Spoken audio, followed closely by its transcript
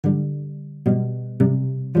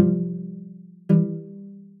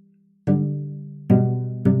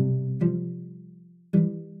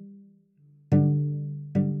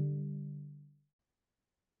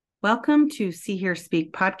Welcome to See Hear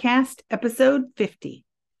Speak podcast, episode 50.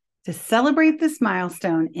 To celebrate this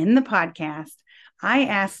milestone in the podcast, I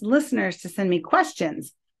asked listeners to send me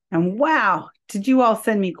questions. And wow, did you all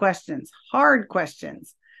send me questions? Hard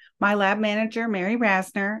questions. My lab manager, Mary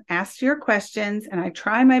Rasner, asked your questions, and I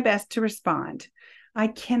try my best to respond. I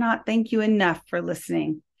cannot thank you enough for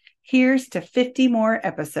listening. Here's to 50 more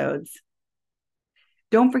episodes.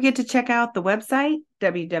 Don't forget to check out the website,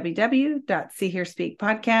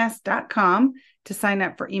 www.seehearspeakpodcast.com, to sign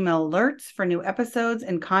up for email alerts for new episodes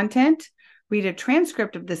and content, read a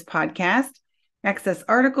transcript of this podcast, access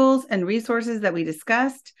articles and resources that we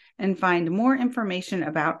discussed, and find more information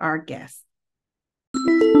about our guests.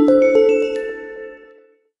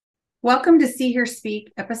 Welcome to See Hear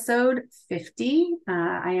Speak, episode 50.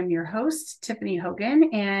 I am your host, Tiffany Hogan,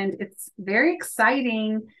 and it's very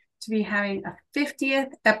exciting to be having a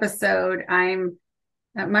 50th episode.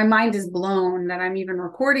 My mind is blown that I'm even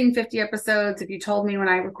recording 50 episodes. If you told me when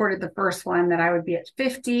I recorded the first one that I would be at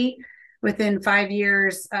 50 within 5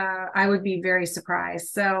 years, I would be very surprised.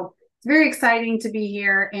 So it's very exciting to be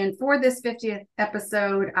here. And for this 50th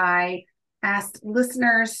episode, I asked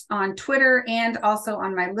listeners on Twitter and also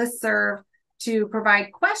on my listserv to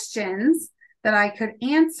provide questions that I could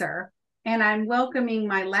answer. And I'm welcoming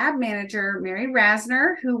my lab manager, Mary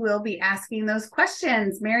Rasner, who will be asking those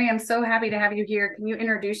questions. Mary, I'm so happy to have you here. Can you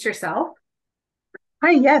introduce yourself?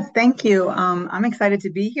 Hi, yes, thank you. I'm excited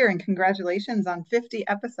to be here and congratulations on 50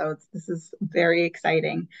 episodes. This is very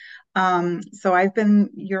exciting. So I've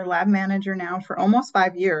been your lab manager now for almost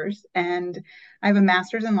 5 years, and I have a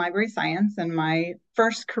master's in library science, and my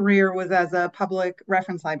first career was as a public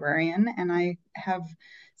reference librarian, and I have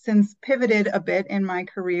since pivoted a bit in my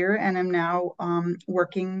career and am now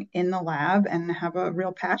working in the lab and have a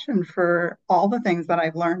real passion for all the things that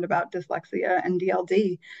I've learned about dyslexia and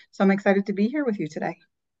DLD. So I'm excited to be here with you today.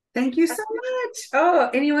 Thank you so much. Oh,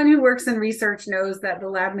 anyone who works in research knows that the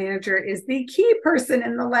lab manager is the key person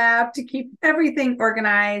in the lab to keep everything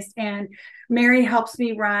organized. And Mary helps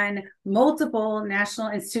me run multiple National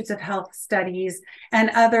Institutes of Health studies and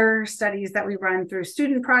other studies that we run through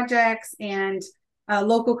student projects and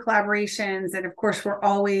local collaborations. And of course, we're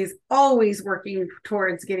always working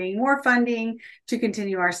towards getting more funding to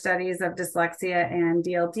continue our studies of dyslexia and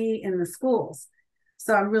DLD in the schools.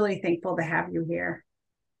 So I'm really thankful to have you here.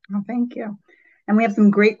 Oh, thank you. And we have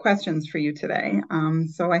some great questions for you today.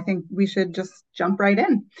 So I think we should just jump right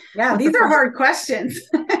in. Yeah, these are hard questions.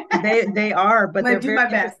 They are, but they're very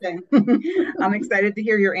interesting. I'm excited to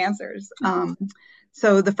hear your answers.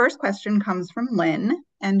 So the first question comes from Lynn,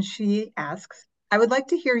 and she asks, I would like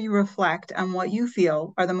to hear you reflect on what you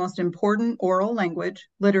feel are the most important oral language,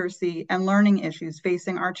 literacy, and learning issues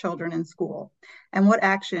facing our children in school, and what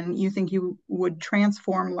action you think you would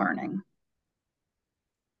transform learning.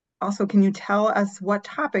 Also, can you tell us what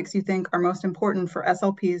topics you think are most important for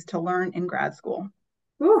SLPs to learn in grad school?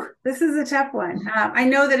 Ooh, this is a tough one. I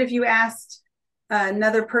know that if you asked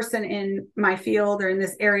another person in my field or in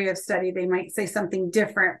this area of study, they might say something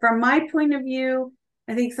different. From my point of view,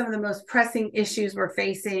 I think some of the most pressing issues we're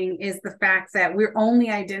facing is the fact that we're only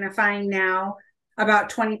identifying now about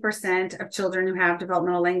 20% of children who have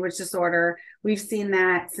developmental language disorder. We've seen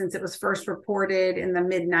that since it was first reported in the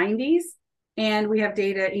mid-90s. And we have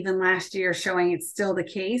data even last year showing it's still the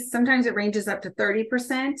case. Sometimes it ranges up to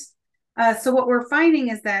 30%. So what we're finding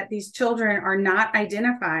is that these children are not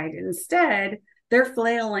identified. Instead, they're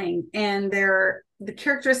flailing, and the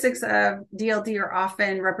characteristics of DLD are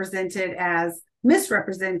often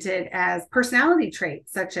misrepresented as personality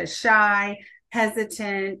traits such as shy,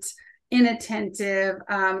 hesitant, inattentive,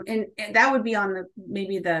 and that would be on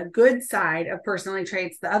maybe the good side of personality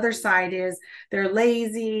traits. The other side is they're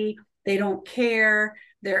lazy, they don't care,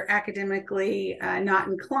 they're academically not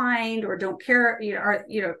inclined, or don't care,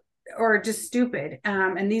 or just stupid.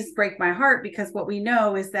 And these break my heart, because what we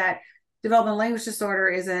know is that developmental language disorder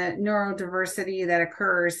is a neurodiversity that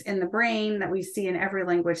occurs in the brain that we see in every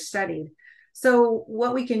language studied. So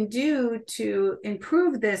what we can do to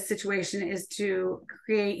improve this situation is to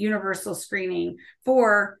create universal screening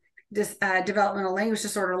for this developmental language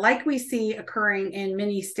disorder, like we see occurring in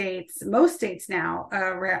many states, most states now,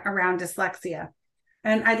 around dyslexia.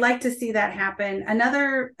 And I'd like to see that happen.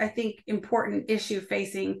 Another, I think, important issue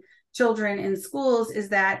facing children in schools is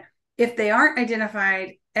that if they aren't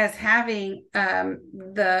identified as having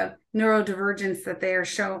the neurodivergence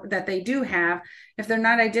that they do have, if they're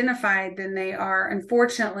not identified, then they are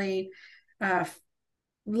unfortunately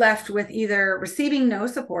left with either receiving no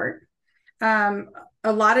support,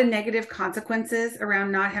 a lot of negative consequences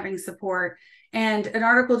around not having support, And an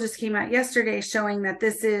article just came out yesterday showing that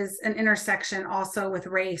this is an intersection also with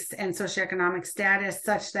race and socioeconomic status,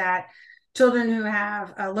 such that children who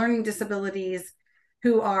have learning disabilities,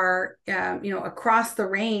 who are across the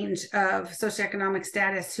range of socioeconomic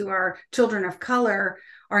status, who are children of color,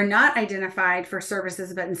 are not identified for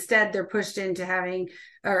services, but instead they're pushed into having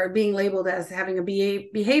or being labeled as having a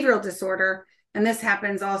behavioral disorder. And this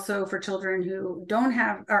happens also for children who don't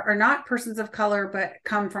have, are not persons of color, but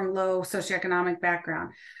come from low socioeconomic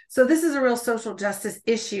background. So this is a real social justice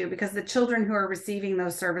issue, because the children who are receiving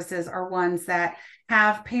those services are ones that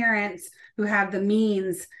have parents who have the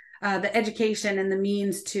means, the education and the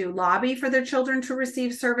means to lobby for their children to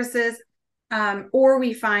receive services. Or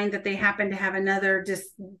we find that they happen to have another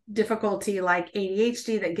difficulty like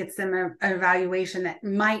ADHD that gets them an evaluation that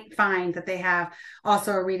might find that they have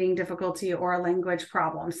also a reading difficulty or a language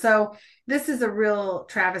problem. So this is a real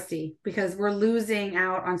travesty, because we're losing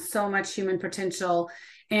out on so much human potential,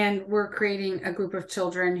 and we're creating a group of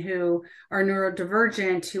children who are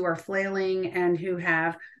neurodivergent, who are flailing, and who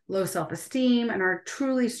have low self-esteem and are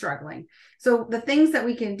truly struggling. So the things that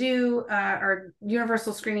we can do are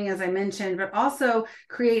universal screening, as I mentioned, but also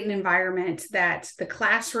create an environment that the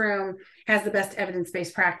classroom has the best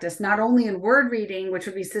evidence-based practice, not only in word reading, which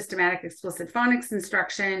would be systematic explicit phonics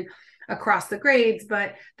instruction across the grades,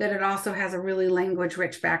 but that it also has a really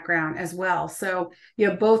language-rich background as well. So you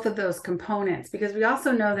have both of those components, because we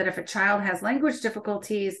also know that if a child has language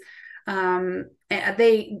difficulties,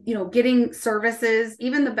 getting services,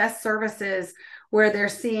 even the best services, where they're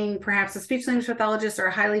seeing perhaps a speech language pathologist or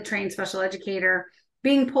a highly trained special educator,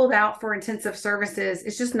 being pulled out for intensive services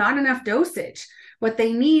is just not enough dosage. What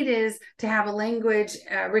they need is to have a language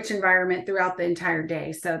rich environment throughout the entire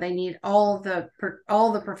day. So they need all the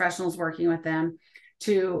professionals working with them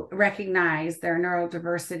to recognize their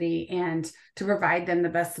neurodiversity and to provide them the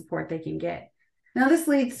best support they can get. Now, this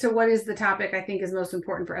leads to what is the topic I think is most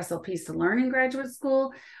important for SLPs to learn in graduate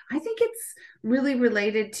school. I think it's really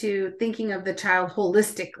related to thinking of the child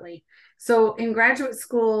holistically. So in graduate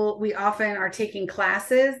school, we often are taking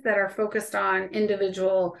classes that are focused on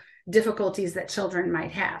individual difficulties that children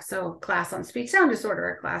might have. So class on speech sound disorder,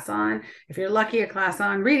 a class on, if you're lucky, a class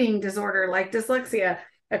on reading disorder like dyslexia,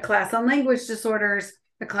 a class on language disorders,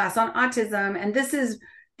 a class on autism. And this is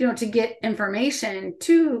to get information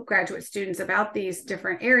to graduate students about these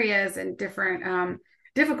different areas and different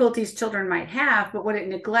difficulties children might have. But what it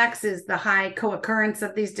neglects is the high co-occurrence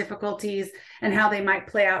of these difficulties and how they might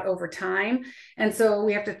play out over time. And so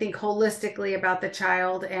we have to think holistically about the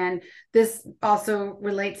child. And this also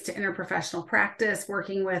relates to interprofessional practice,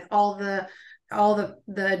 working with all the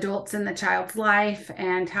adults in the child's life,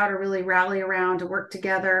 and how to really rally around to work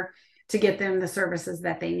together to get them the services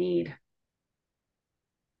that they need.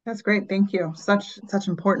 That's great. Thank you. Such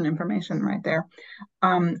important information right there.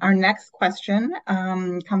 Our next question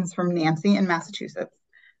comes from Nancy in Massachusetts.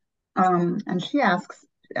 And she asks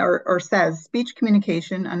or says, speech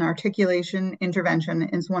communication and articulation intervention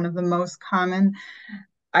is one of the most common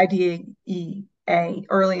IDEA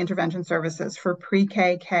early intervention services for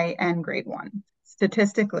pre-K, K, and grade 1.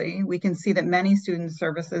 Statistically, we can see that many student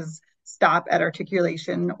services stop at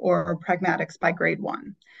articulation or pragmatics by grade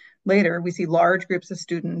 1. Later, we see large groups of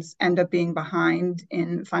students end up being behind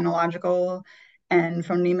in phonological and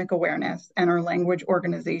phonemic awareness and our language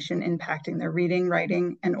organization, impacting their reading,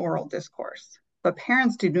 writing, and oral discourse. But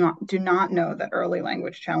parents do not know that early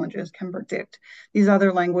language challenges can predict these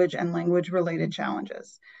other language and language-related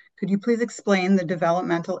challenges. Could you please explain the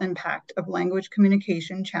developmental impact of language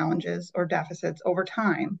communication challenges or deficits over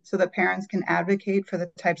time so that parents can advocate for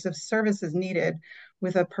the types of services needed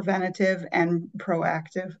with a preventative and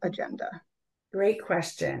proactive agenda? Great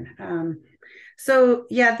question. So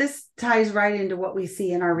yeah, this ties right into what we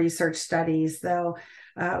see in our research studies, though.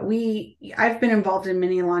 I've been involved in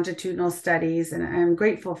many longitudinal studies, and I'm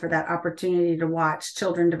grateful for that opportunity to watch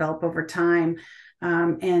children develop over time,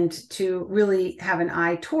 and to really have an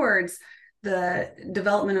eye towards the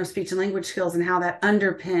development of speech and language skills and how that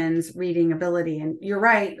underpins reading ability. And you're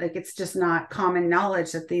right, like it's just not common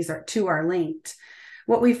knowledge that these two are linked.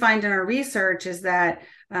 What we find in our research is that,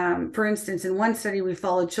 for instance, in one study, we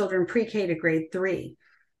followed children pre-K to grade 3,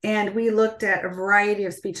 and we looked at a variety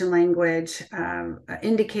of speech and language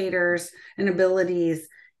indicators and abilities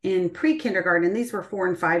in pre-kindergarten. These were 4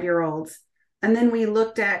 and 5-year-olds. And then we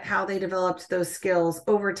looked at how they developed those skills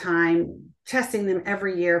over time, testing them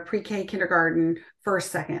every year, pre-K, kindergarten,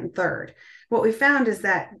 first, second, and third. what we found is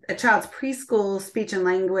that a child's preschool speech and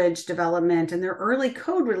language development and their early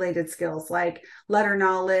code related skills like letter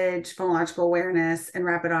knowledge, phonological awareness, and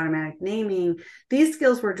rapid automatic naming, these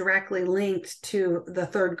skills were directly linked to the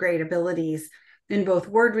third grade abilities in both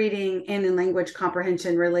word reading and in language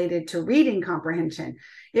comprehension related to reading comprehension.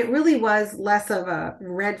 It really was less of a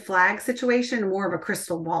red flag situation, more of a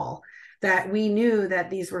crystal ball, that we knew that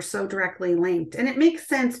these were so directly linked. And it makes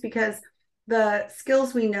sense because the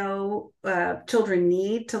skills we know children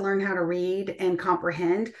need to learn how to read and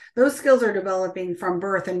comprehend, those skills are developing from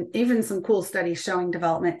birth, and even some cool studies showing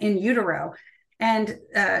development in utero. And,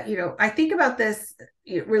 I think about this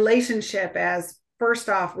relationship as, first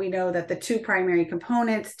off, we know that the two primary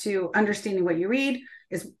components to understanding what you read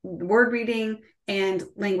is word reading and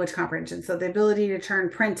language comprehension. So the ability to turn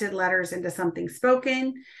printed letters into something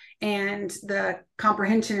spoken, and the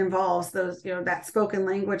comprehension involves those, that spoken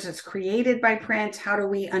language that's created by print. How do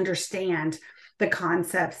we understand the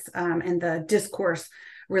concepts and the discourse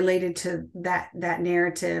related to that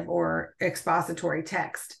narrative or expository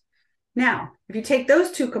text? Now, if you take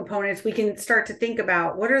those two components, we can start to think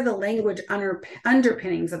about what are the language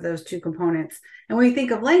underpinnings of those two components. And when we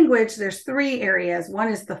think of language, there's three areas. One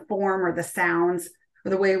is the form or the sounds,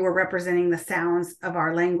 or the way we're representing the sounds of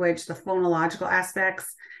our language, the phonological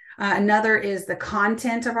aspects. Another is the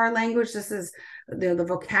content of our language. This is the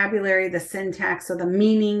vocabulary, the syntax, so the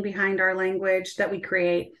meaning behind our language that we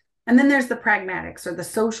create. And then there's the pragmatics, or the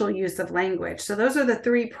social use of language. So those are the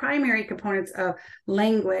three primary components of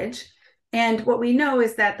language. And what we know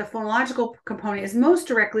is that the phonological component is most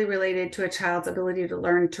directly related to a child's ability to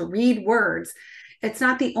learn to read words. It's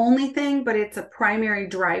not the only thing, but it's a primary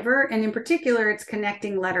driver. And in particular, it's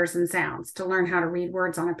connecting letters and sounds to learn how to read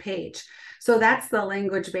words on a page. So that's the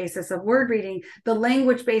language basis of word reading. The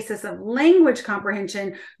language basis of language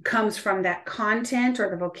comprehension comes from that content, or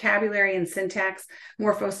the vocabulary and syntax,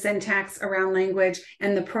 morphosyntax around language,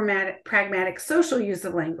 and the pragmatic social use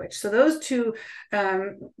of language. So those two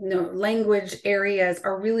language areas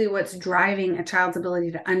are really what's driving a child's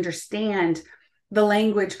ability to understand the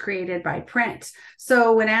language created by print.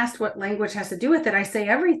 So when asked what language has to do with it, I say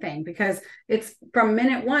everything, because it's from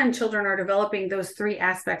minute one, children are developing those three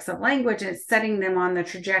aspects of language, and it's setting them on the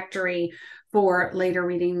trajectory for later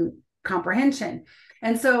reading comprehension.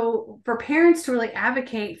 And so for parents to really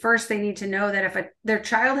advocate, first, they need to know that if their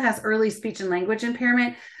child has early speech and language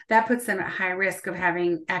impairment, that puts them at high risk of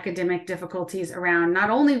having academic difficulties around not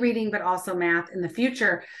only reading, but also math in the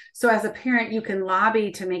future. So as a parent, you can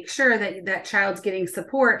lobby to make sure that that child's getting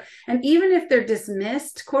support. And even if they're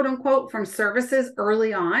dismissed, quote unquote, from services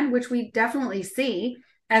early on, which we definitely see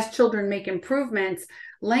as children make improvements,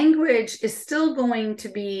 language is still going to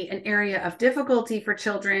be an area of difficulty for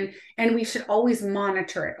children, and we should always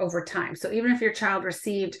monitor it over time. So even if your child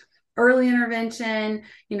received early intervention,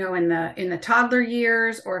 in the toddler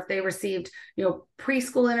years, or if they received,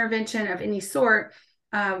 preschool intervention of any sort,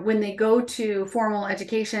 when they go to formal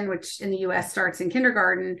education, which in the US starts in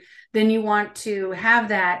kindergarten, then you want to have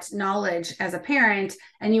that knowledge as a parent,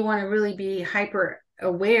 and you want to really be hyper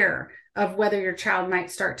aware of whether your child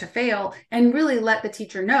might start to fail, and really let the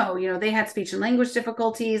teacher know, they had speech and language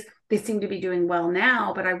difficulties. They seem to be doing well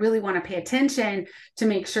now, but I really want to pay attention to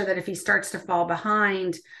make sure that if he starts to fall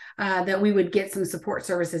behind, that we would get some support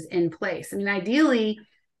services in place. I mean, ideally,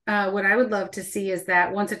 what I would love to see is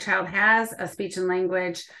that once a child has a speech and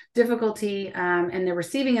language difficulty and they're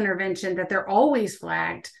receiving intervention, that they're always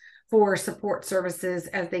flagged for support services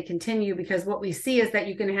as they continue, because what we see is that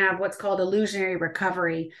you can have what's called illusionary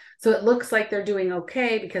recovery. So it looks like they're doing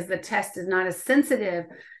okay because the test is not as sensitive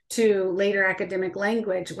to later academic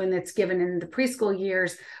language when it's given in the preschool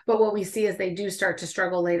years. But what we see is they do start to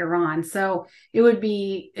struggle later on. So it would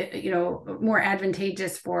be, more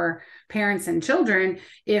advantageous for parents and children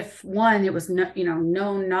if, one, it was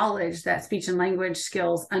known knowledge that speech and language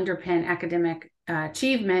skills underpin academic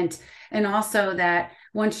achievement, and also that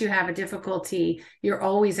once you have a difficulty, you're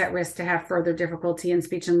always at risk to have further difficulty in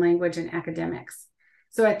speech and language and academics.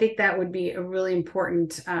 So I think that would be a really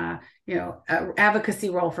important, advocacy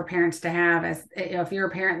role for parents to have. As if you're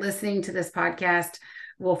a parent listening to this podcast,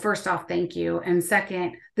 well, first off, thank you. And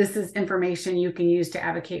second, this is information you can use to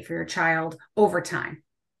advocate for your child over time.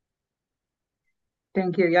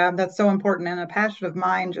 Thank you. Yeah, that's so important, and a passion of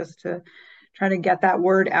mine just to try to get that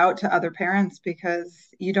word out to other parents, because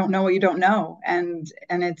you don't know what you don't know. And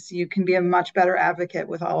you can be a much better advocate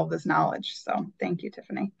with all of this knowledge. So thank you,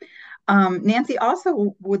 Tiffany. Nancy,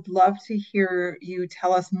 also would love to hear you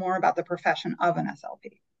tell us more about the profession of an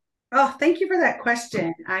SLP. Oh, thank you for that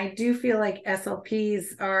question. I do feel like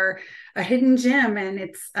SLPs are a hidden gem, and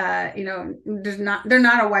it's they're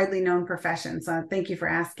not a widely known profession. So thank you for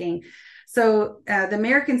asking. So the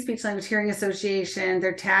American Speech Language Hearing Association,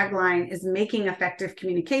 their tagline is "Making effective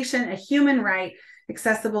communication a human right,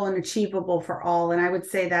 accessible and achievable for all." And I would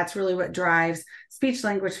say that's really what drives speech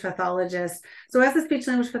language pathologists. So as a speech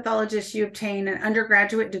language pathologist, you obtain an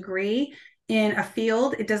undergraduate degree in a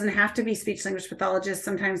field. It doesn't have to be speech language pathologists.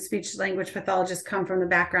 Sometimes speech language pathologists come from the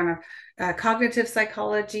background of cognitive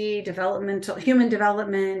psychology, developmental, human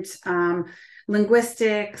development,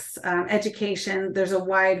 linguistics, education. There's a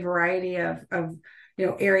wide variety of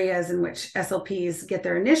areas in which SLPs get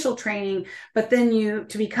their initial training. But then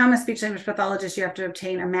to become a speech language pathologist, you have to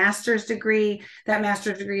obtain a master's degree. That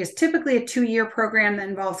master's degree is typically a 2-year program that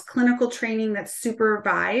involves clinical training that's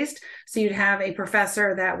supervised. So you'd have a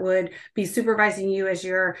professor that would be supervising you as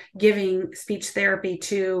you're giving speech therapy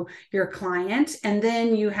to your client. And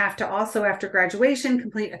then you have to also, after graduation,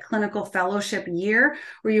 complete a clinical fellowship year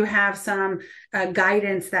where you have some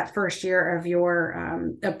guidance that first year of your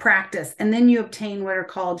practice. And then you obtain what are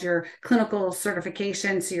called your clinical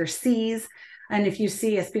certifications, so your Cs. And if you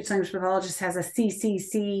see a speech language pathologist has a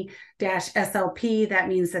CCC-SLP, that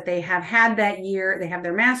means that they have had that year, they have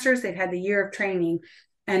their master's, they've had the year of training,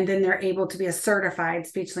 and then they're able to be a certified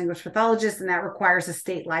speech language pathologist, and that requires a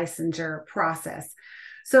state licensure process.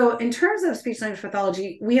 So in terms of speech language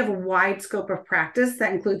pathology, we have a wide scope of practice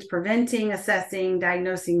that includes preventing, assessing,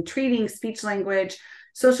 diagnosing, treating speech language,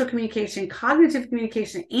 social communication, cognitive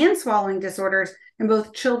communication, and swallowing disorders in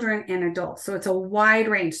both children and adults. So it's a wide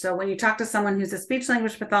range. So when you talk to someone who's a speech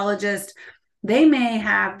language pathologist, they may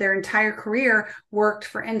have their entire career worked,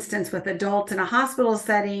 for instance, with adults in a hospital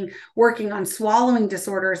setting, working on swallowing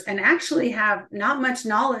disorders, and actually have not much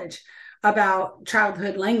knowledge about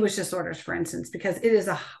childhood language disorders, for instance, because it is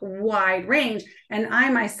a wide range. And I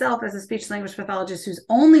myself, as a speech language pathologist who's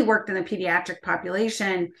only worked in the pediatric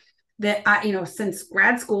population, that since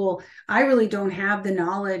grad school, I really don't have the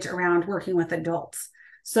knowledge around working with adults.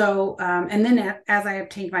 So, and then as I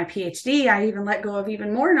obtained my PhD, I even let go of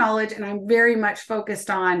even more knowledge, and I'm very much focused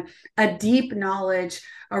on a deep knowledge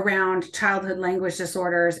around childhood language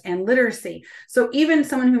disorders and literacy. So even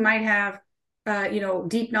someone who might have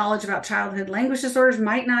deep knowledge about childhood language disorders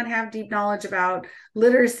might not have deep knowledge about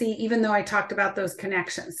literacy, even though I talked about those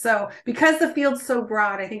connections. So because the field's so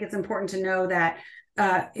broad, I think it's important to know that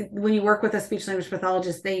when you work with a speech language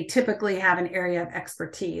pathologist, they typically have an area of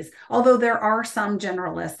expertise, although there are some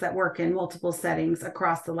generalists that work in multiple settings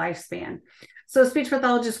across the lifespan. So speech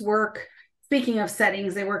pathologists work, speaking of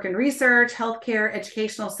settings, they work in research, healthcare,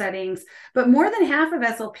 educational settings, but more than half of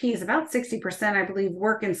SLPs, about 60%, I believe,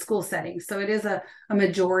 work in school settings. So it is a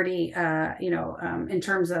majority, in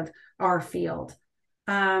terms of our field.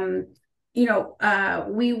 We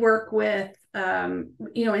work with,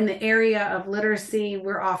 in the area of literacy,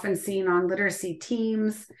 we're often seen on literacy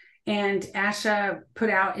teams. And ASHA put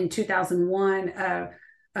out in 2001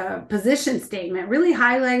 a position statement really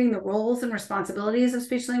highlighting the roles and responsibilities of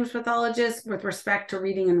speech language pathologists with respect to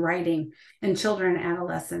reading and writing in children and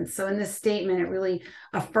adolescents. So in this statement, it really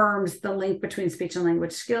affirms the link between speech and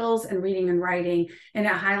language skills and reading and writing, and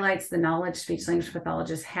it highlights the knowledge speech language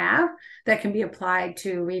pathologists have that can be applied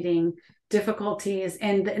to reading difficulties.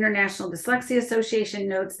 And the International Dyslexia Association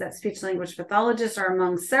notes that speech language pathologists are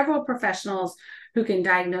among several professionals who can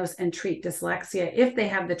diagnose and treat dyslexia if they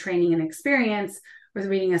have the training and experience with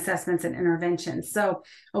reading assessments and interventions. So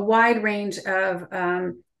a wide range of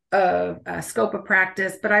scope of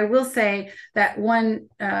practice. But I will say that one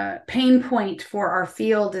pain point for our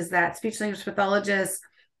field is that speech language pathologists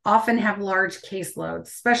often have large caseloads,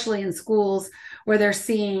 especially in schools where they're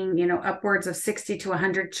seeing, upwards of 60 to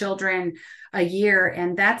 100 children a year.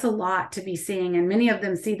 And that's a lot to be seeing. And many of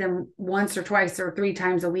them see them once or twice or 3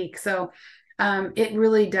 times a week. So it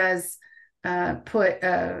really does put,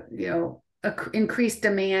 increased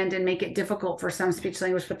demand and make it difficult for some speech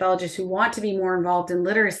language pathologists who want to be more involved in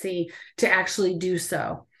literacy to actually do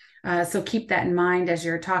so. So keep that in mind as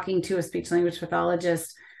you're talking to a speech language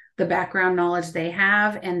pathologist. The background knowledge they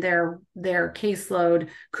have and their caseload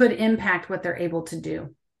could impact what they're able to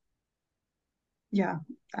do. Yeah,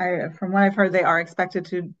 from what I've heard, they are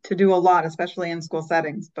expected to do a lot, especially in school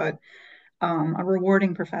settings, but a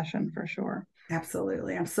rewarding profession for sure.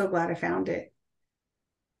 Absolutely. I'm so glad I found it.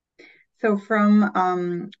 So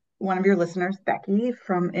from one of your listeners, Becky,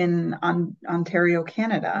 in Ontario,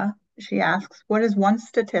 Canada, she asks, what is one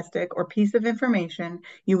statistic or piece of information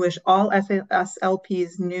you wish all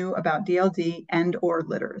SLPs knew about DLD and or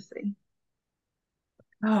literacy?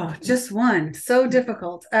 Oh, just one. So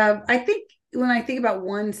difficult. I think when I think about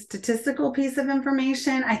one statistical piece of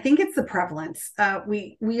information, I think it's the prevalence.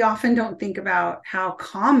 We often don't think about how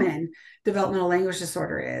common developmental language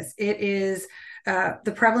disorder is. It is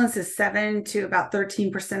the prevalence is 7 to about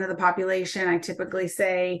 13% of the population. I typically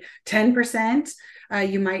say 10%.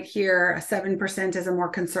 You might hear 7% as a more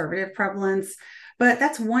conservative prevalence. But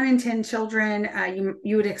that's 1 in 10 children.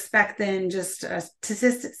 You would expect then, just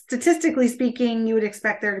statistically speaking, you would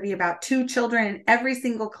expect there to be about 2 children in every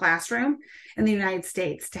single classroom in the United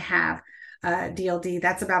States to have DLD.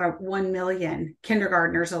 That's about 1 million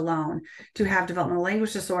kindergartners alone to have developmental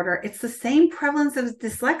language disorder. It's the same prevalence as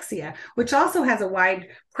dyslexia, which also has a wide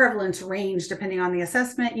prevalence range depending on the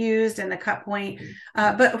assessment used and the cut point.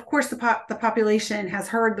 But of course, the population has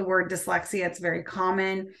heard the word dyslexia. It's very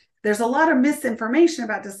common. There's a lot of misinformation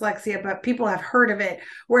about dyslexia, but people have heard of it.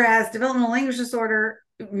 Whereas developmental language disorder,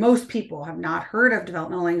 most people have not heard of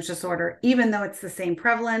developmental language disorder, even though it's the same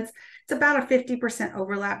prevalence. It's about a 50%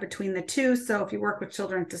 overlap between the two. So if you work with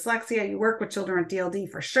children with dyslexia, you work with children with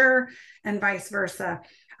DLD for sure, and vice versa.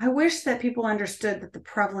 I wish that people understood that the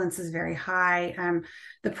prevalence is very high.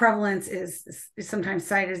 The prevalence is sometimes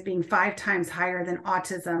cited as being 5 times higher than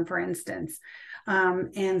autism, for instance.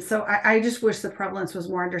 And so I just wish the prevalence was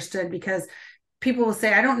more understood, because people will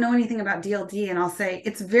say, I don't know anything about DLD. And I'll say,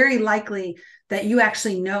 it's very likely that you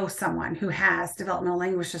actually know someone who has developmental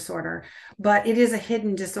language disorder, but it is a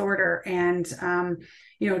hidden disorder. And,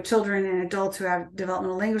 children and adults who have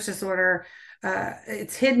developmental language disorder,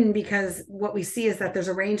 it's hidden because what we see is that there's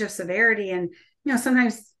a range of severity. And,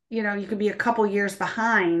 sometimes you could be a couple years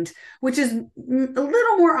behind, which is a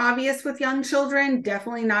little more obvious with young children,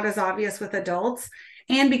 definitely not as obvious with adults.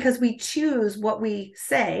 And because we choose what we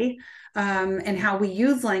say and how we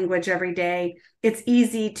use language every day, it's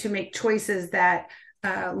easy to make choices that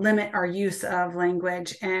limit our use of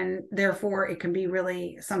language. And therefore, it can be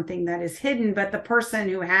really something that is hidden. But the person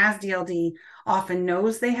who has DLD often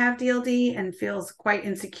knows they have DLD and feels quite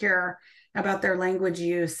insecure about their language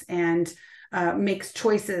use, and makes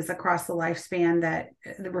choices across the lifespan that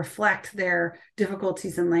reflect their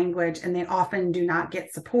difficulties in language, and they often do not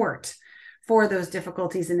get support for those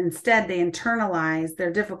difficulties, and instead they internalize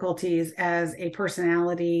their difficulties as a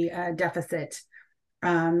personality deficit,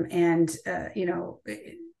 and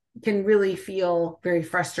can really feel very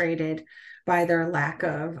frustrated by their lack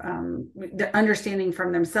of the understanding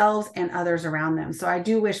from themselves and others around them. So I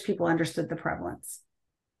do wish people understood the prevalence.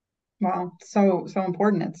 Wow, so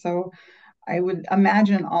important. It's so, I would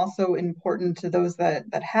imagine, also important to those that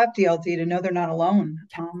have DLD to know they're not alone,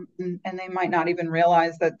 and they might not even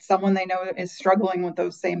realize that someone they know is struggling with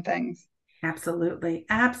those same things. Absolutely.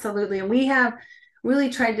 And we have really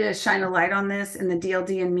tried to shine a light on this in the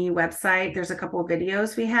DLD and Me website. There's a couple of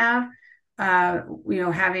videos we have,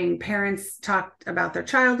 having parents talk about their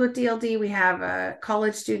child with DLD. We have a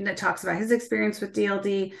college student that talks about his experience with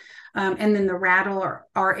DLD. And then the Rattle, or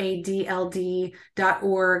radld.org,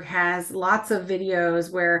 has lots of videos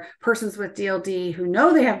where persons with DLD who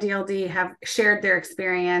know they have DLD have shared their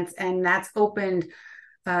experience, and that's opened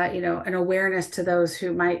an awareness to those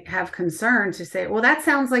who might have concerns, to say, well, that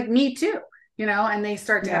sounds like me too, and they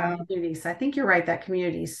start to have community. So I think you're right, that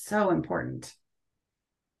community is so important.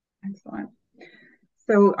 Excellent.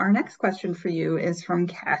 So our next question for you is from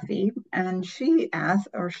Kathy, and she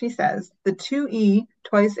says, the 2E,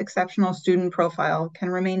 twice exceptional student profile, can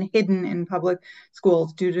remain hidden in public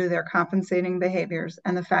schools due to their compensating behaviors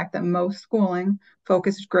and the fact that most schooling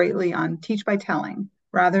focused greatly on teach by telling,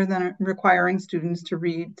 rather than requiring students to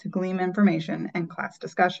read to glean information and class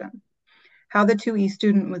discussion. How the 2E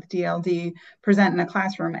student with DLD present in a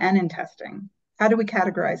classroom and in testing. How do we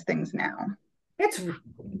categorize things now? It's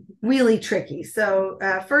really tricky. So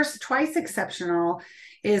first, twice exceptional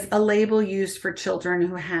is a label used for children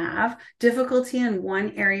who have difficulty in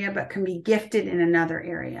one area but can be gifted in another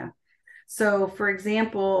area. So, for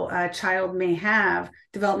example, a child may have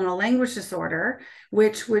developmental language disorder,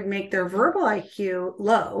 which would make their verbal IQ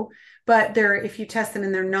low, but if you test them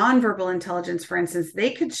in their nonverbal intelligence, for instance, they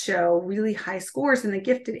could show really high scores in the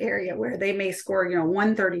gifted area, where they may score,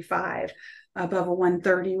 135. Above a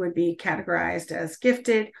 130 would be categorized as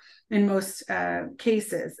gifted in most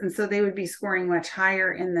cases. And so they would be scoring much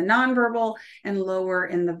higher in the nonverbal and lower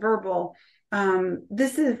in the verbal.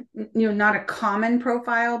 This is, not a common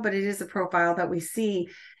profile, but it is a profile that we see.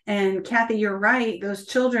 And Kathy, you're right. Those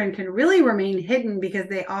children can really remain hidden because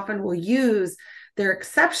they often will use their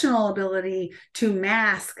exceptional ability to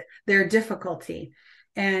mask their difficulty.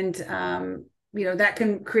 And that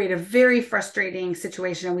can create a very frustrating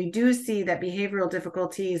situation. And we do see that behavioral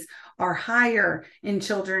difficulties are higher in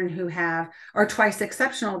children who are twice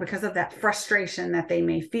exceptional because of that frustration that they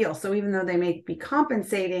may feel. So even though they may be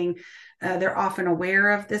compensating, they're often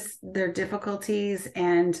aware of their difficulties,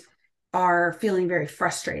 and are feeling very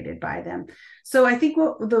frustrated by them. So I think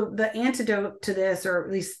what the antidote to this, or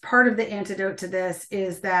at least part of the antidote to this,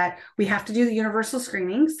 is that we have to do the universal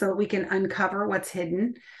screening so we can uncover what's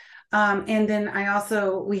hidden. And then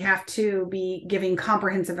we have to be giving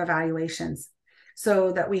comprehensive evaluations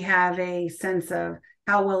so that we have a sense of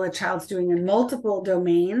how well a child's doing in multiple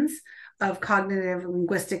domains of cognitive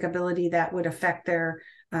linguistic ability that would affect their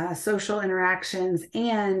social interactions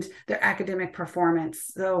and their academic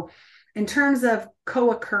performance. So in terms of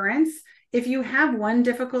co-occurrence, if you have one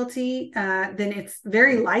difficulty, then it's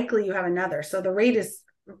very likely you have another. So the rate is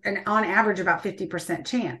on average about 50%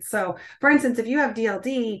 chance. So for instance, if you have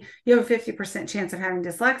DLD, you have a 50% chance of having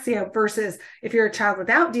dyslexia, versus if you're a child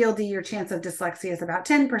without DLD, your chance of dyslexia is about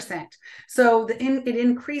 10%. So it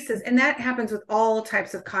increases, and that happens with all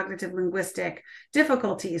types of cognitive linguistic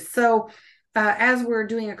difficulties. So as we're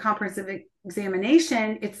doing a comprehensive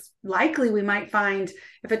examination, it's likely we might find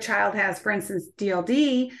if a child has, for instance,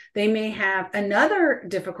 DLD, they may have another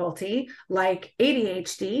difficulty like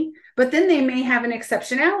ADHD, but then they may have an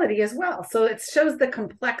exceptionality as well. So it shows the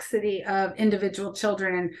complexity of individual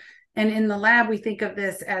children. And in the lab, we think of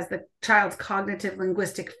this as the child's cognitive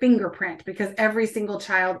linguistic fingerprint, because every single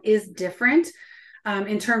child is different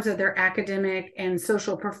in terms of their academic and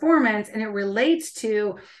social performance, and it relates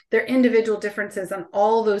to their individual differences on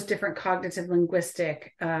all those different cognitive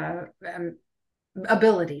linguistic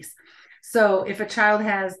abilities. So if a child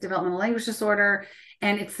has developmental language disorder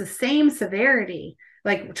and it's the same severity,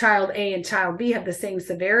 like child A and child B have the same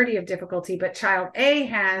severity of difficulty, but child A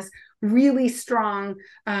has really strong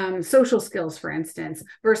social skills, for instance,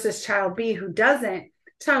 versus child B who doesn't,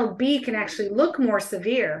 child B can actually look more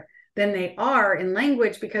severe than they are in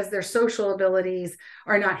language because their social abilities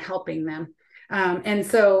are not helping them. And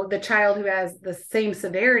so the child who has the same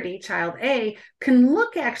severity, child A, can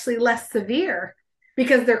look actually less severe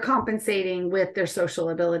because they're compensating with their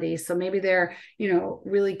social abilities. So maybe they're,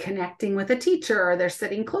 really connecting with a teacher, or they're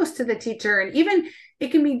sitting close to the teacher. And even it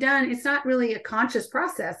can be done, it's not really a conscious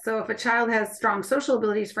process. So if a child has strong social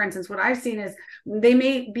abilities, for instance, what I've seen is they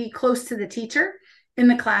may be close to the teacher in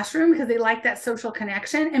the classroom because they like that social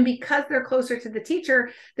connection. And because they're closer to the teacher,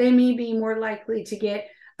 they may be more likely to get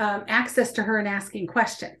access to her and asking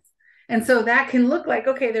questions. And so that can look like,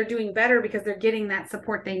 okay, they're doing better because they're getting that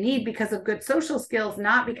support they need because of good social skills,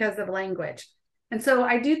 not because of language. And so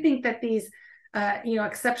I do think that these,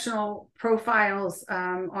 exceptional profiles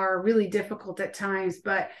are really difficult at times,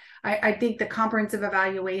 but I think the comprehensive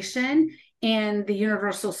evaluation and the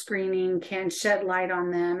universal screening can shed light on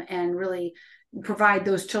them and really provide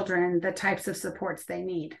those children the types of supports they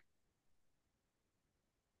need.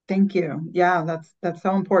 Thank you. Yeah, that's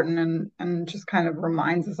so important, and just kind of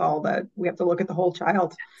reminds us all that we have to look at the whole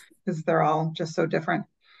child because they're all just so different.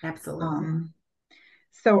 Absolutely.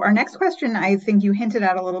 So our next question, I think you hinted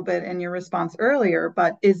at a little bit in your response earlier,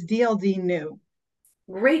 but is DLD new?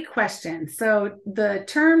 Great question. So the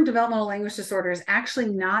term developmental language disorder is actually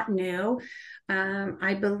not new.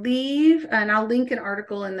 I believe, and I'll link an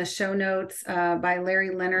article in the show notes by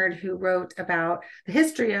Larry Leonard, who wrote about the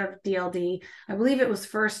history of DLD. I believe it was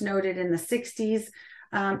first noted in the 60s.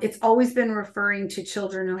 It's always been referring to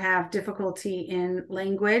children who have difficulty in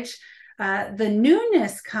language. The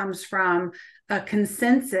newness comes from a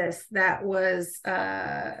consensus that was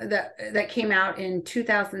that came out in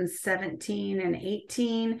 2017 and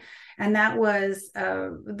 18, and that was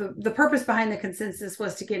the purpose behind the consensus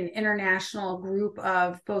was to get an international group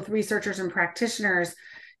of both researchers and practitioners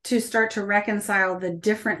to start to reconcile the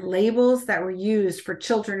different labels that were used for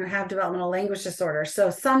children who have developmental language disorder. So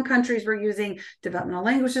some countries were using developmental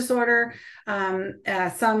language disorder.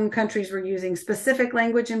 Some countries were using specific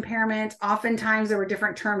language impairment. Oftentimes there were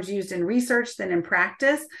different terms used in research than in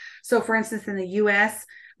practice. So for instance, in the US,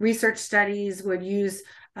 research studies would use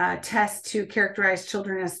tests to characterize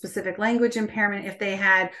children as specific language impairment if they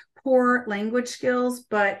had poor language skills,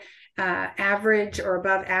 but average or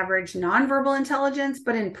above average nonverbal intelligence.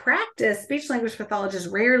 But in practice, speech language pathologists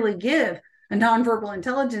rarely give a nonverbal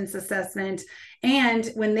intelligence assessment. And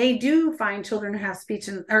when they do find children who have speech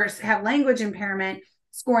or have language impairment,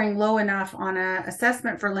 scoring low enough on an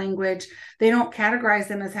assessment for language, they don't categorize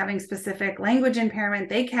them as having specific language impairment.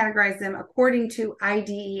 They categorize them according to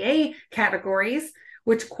IDEA categories,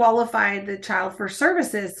 which qualified the child for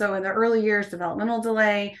services. So in the early years, developmental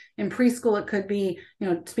delay. In preschool, it could be,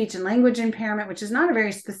 speech and language impairment, which is not a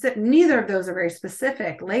very specific, neither of those are very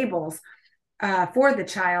specific labels for the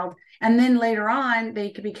child. And then later on, they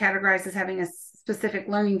could be categorized as having a specific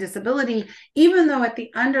learning disability, even though at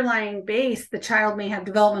the underlying base, the child may have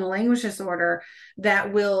developmental language disorder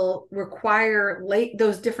that will require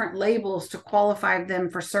those different labels to qualify them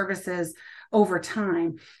for services over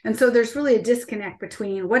time. And so there's really a disconnect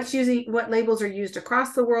between what labels are used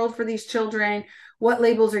across the world for these children, what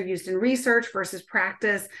labels are used in research versus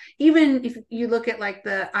practice. Even if you look at like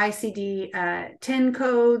the ICD-10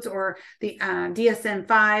 codes or the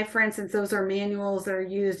DSM-5, for instance, those are manuals that are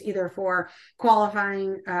used either for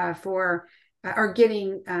qualifying for or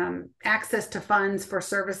getting access to funds for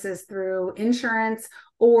services through insurance,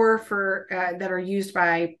 or for that are used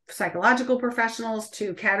by psychological professionals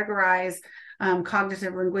to categorize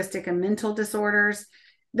cognitive, linguistic, and mental disorders.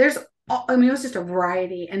 It was just a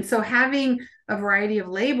variety. And so having a variety of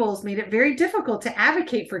labels made it very difficult to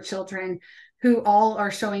advocate for children who all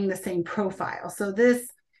are showing the same profile. So this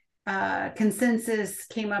consensus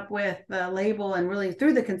came up with the label, and really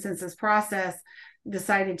through the consensus process,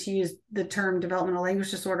 decided to use the term developmental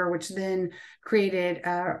language disorder, which then created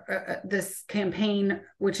this campaign,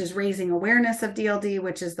 which is raising awareness of DLD,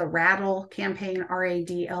 which is the RADL campaign,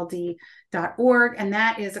 RADLD.org. And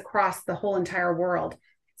that is across the whole entire world.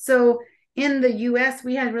 So in the US,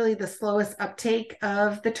 we had really the slowest uptake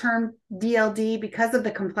of the term DLD because of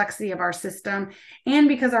the complexity of our system, and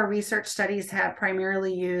because our research studies have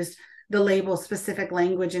primarily used the label specific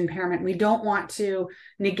language impairment. We don't want to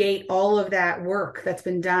negate all of that work that's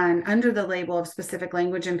been done under the label of specific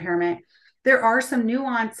language impairment. There are some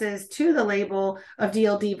nuances to the label of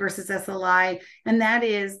DLD versus SLI, and that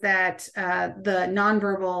is that the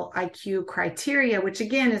nonverbal IQ criteria, which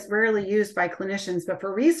again is rarely used by clinicians, but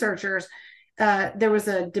for researchers, there was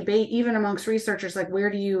a debate even amongst researchers, like where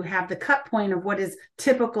do you have the cut point of what is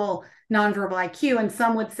typical nonverbal IQ? And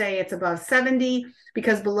some would say it's above 70,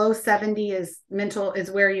 because below 70 is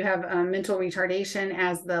where you have mental retardation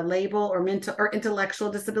as the label, or mental or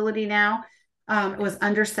intellectual disability now. It was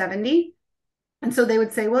under 70. And so they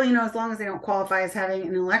would say, well, as long as they don't qualify as having an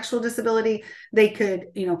intellectual disability, they could,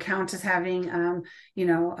 count as having,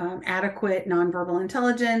 adequate nonverbal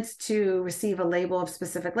intelligence to receive a label of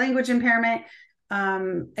specific language impairment.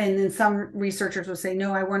 And then some researchers will say,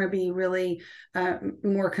 no, I want to be really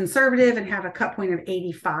more conservative and have a cut point of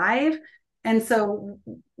 85. And so,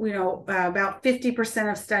 about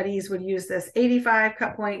 50% of studies would use this 85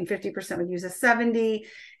 cut point, and 50% would use a 70.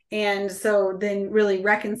 And so then really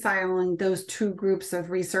reconciling those two groups of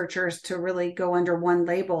researchers to really go under one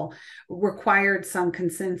label required some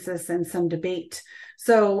consensus and some debate.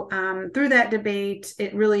 So through that debate,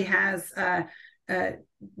 it really has,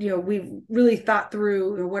 we've really thought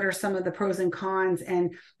through what are some of the pros and cons,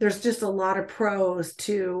 and there's just a lot of pros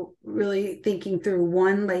to really thinking through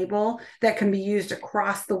one label that can be used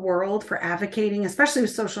across the world for advocating, especially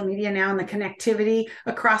with social media now and the connectivity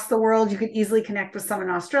across the world. You could easily connect with someone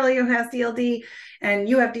in Australia who has DLD, and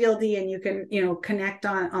you have DLD, and you can connect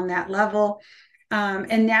on that level.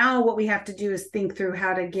 And now what we have to do is think through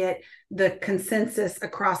how to get the consensus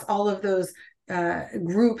across all of those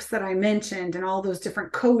groups that I mentioned, and all those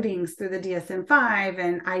different codings through the DSM-5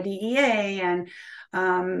 and IDEA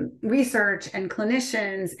and research and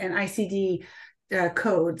clinicians and ICD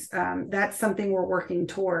codes. That's something we're working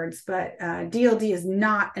towards, but DLD is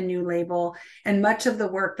not a new label, and much of the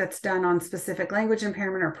work that's done on specific language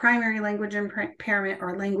impairment or primary language impairment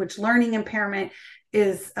or language learning impairment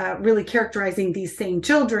is really characterizing these same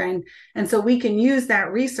children. And so we can use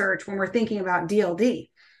that research when we're thinking about DLD.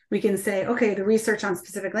 We can say, okay, the research on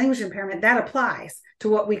specific language impairment, that applies to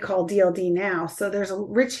what we call DLD now. So there's a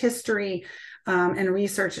rich history and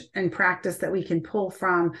research and practice that we can pull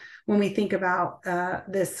from when we think about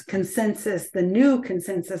this consensus, the new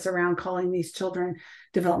consensus around calling these children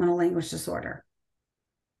developmental language disorder.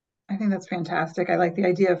 I think that's fantastic. I like the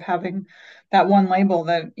idea of having that one label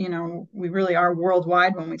that, we really are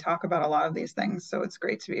worldwide when we talk about a lot of these things. So it's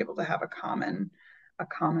great to be able to have a common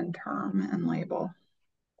term and label.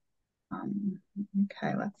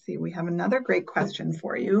 Okay, let's see. We have another great question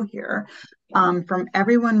for you here from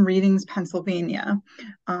Everyone Readings Pennsylvania.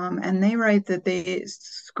 And they write that they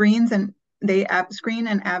screen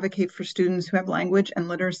and advocate for students who have language and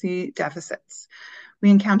literacy deficits. We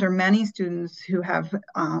encounter many students who have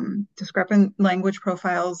discrepant language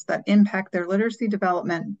profiles that impact their literacy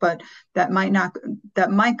development, but that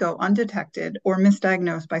might go undetected or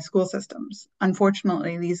misdiagnosed by school systems.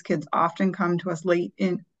 Unfortunately, these kids often come to us late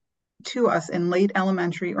in to us in late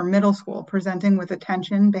elementary or middle school, presenting with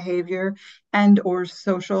attention, behavior, and/or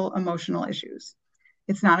social emotional issues.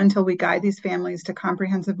 It's not until we guide these families to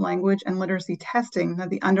comprehensive language and literacy testing that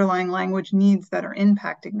the underlying language needs that are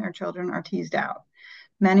impacting their children are teased out.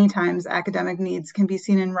 Many times, academic needs can be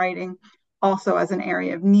seen in writing also as an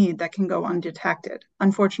area of need that can go undetected.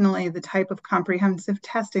 Unfortunately, the type of comprehensive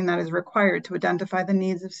testing that is required to identify the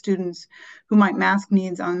needs of students who might mask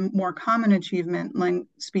needs on more common achievement,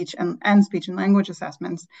 speech and language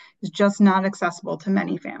assessments is just not accessible to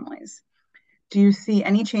many families. Do you see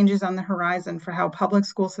any changes on the horizon for how public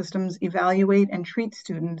school systems evaluate and treat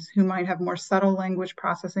students who might have more subtle language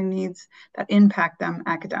processing needs that impact them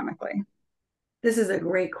academically? This is a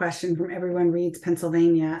great question from Everyone Reads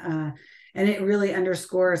Pennsylvania. And it really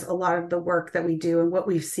underscores a lot of the work that we do and what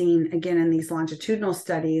we've seen, again, in these longitudinal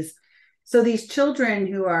studies. So these children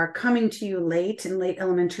who are coming to you late in late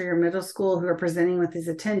elementary or middle school, who are presenting with these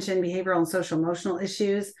attention, behavioral, and social emotional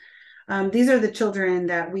issues, these are the children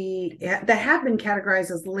that have been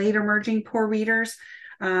categorized as late emerging poor readers.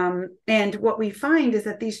 And what we find is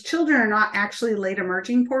that these children are not actually late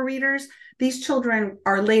emerging poor readers. These children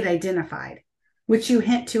are late identified, which you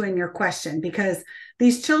hint to in your question, because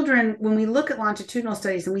these children, when we look at longitudinal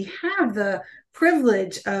studies, and we have the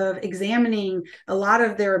privilege of examining a lot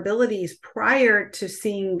of their abilities prior to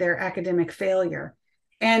seeing their academic failure.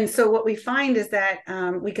 And so what we find is that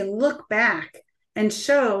we can look back and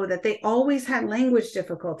show that they always had language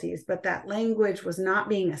difficulties, but that language was not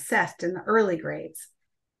being assessed in the early grades.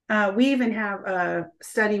 We even have a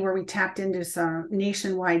study where we tapped into some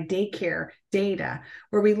nationwide daycare data,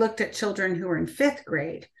 where we looked at children who were in 5th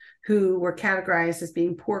grade, who were categorized as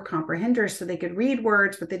being poor comprehenders. So they could read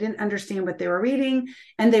words, but they didn't understand what they were reading,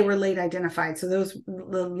 and they were late identified. So those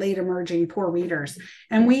the late emerging poor readers.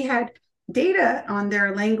 And we had data on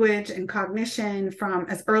their language and cognition from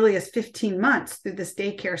as early as 15 months through this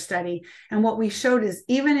daycare study. And what we showed is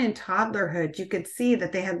even in toddlerhood, you could see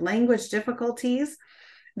that they had language difficulties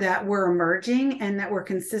that were emerging and that were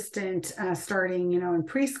consistent starting, in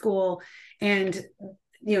preschool. And,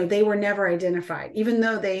 they were never identified, even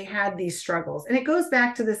though they had these struggles. And it goes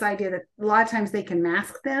back to this idea that a lot of times they can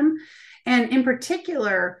mask them. And in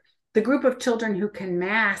particular, the group of children who can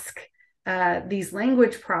mask these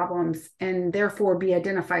language problems and therefore be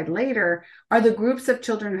identified later are the groups of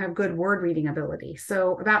children who have good word reading ability.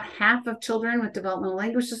 So about half of children with developmental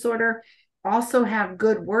language disorder also have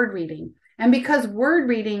good word reading. And because word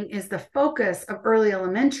reading is the focus of early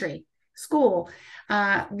elementary school,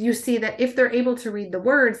 you see that if they're able to read the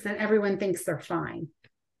words, then everyone thinks they're fine.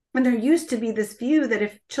 And there used to be this view that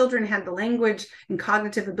if children had the language and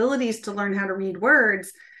cognitive abilities to learn how to read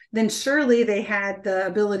words, then surely they had the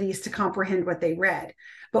abilities to comprehend what they read.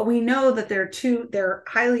 But we know that they're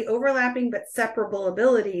highly overlapping but separable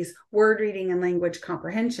abilities, word reading and language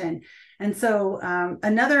comprehension. And so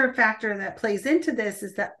another factor that plays into this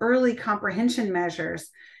is that early comprehension measures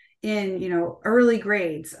in, early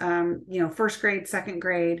grades, 1st grade, 2nd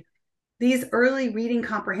grade, these early reading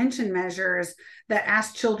comprehension measures that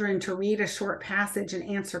ask children to read a short passage and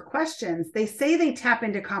answer questions, they say they tap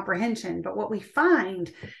into comprehension, but what we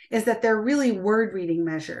find is that they're really word reading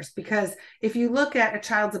measures, because if you look at a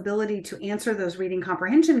child's ability to answer those reading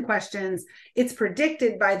comprehension questions, it's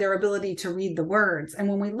predicted by their ability to read the words. And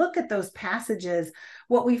when we look at those passages,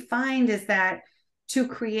 what we find is that to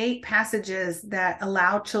create passages that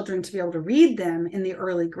allow children to be able to read them in the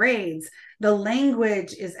early grades, the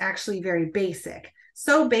language is actually very basic.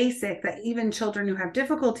 So basic that even children who have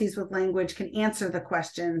difficulties with language can answer the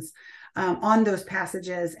questions on those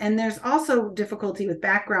passages. And there's also difficulty with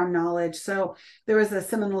background knowledge. So there was a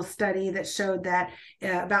seminal study that showed that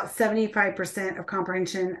about 75% of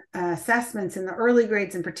comprehension assessments in the early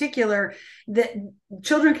grades in particular, that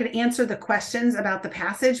children could answer the questions about the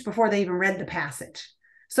passage before they even read the passage.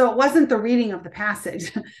 So it wasn't the reading of the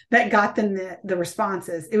passage that got them the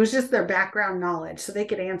responses. It was just their background knowledge. So they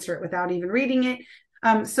could answer it without even reading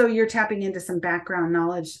it. So you're tapping into some background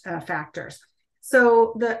knowledge factors.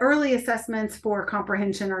 So the early assessments for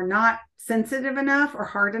comprehension are not sensitive enough or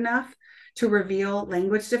hard enough to reveal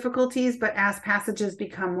language difficulties, but as passages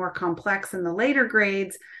become more complex in the later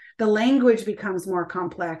grades, the language becomes more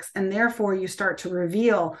complex, and therefore you start to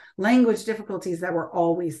reveal language difficulties that were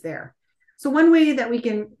always there. So one way that we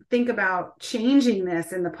can think about changing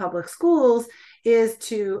this in the public schools is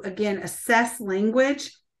to, again, assess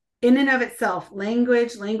language in and of itself,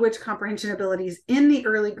 language comprehension abilities in the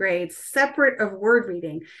early grades, separate of word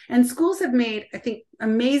reading. And schools have made, I think,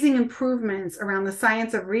 amazing improvements around the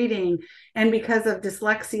science of reading. And because of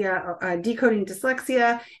dyslexia, decoding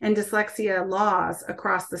dyslexia and dyslexia laws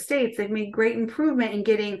across the states, they've made great improvement in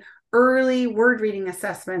getting early word reading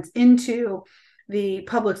assessments into the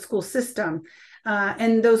public school system.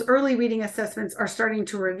 And those early reading assessments are starting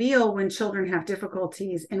to reveal when children have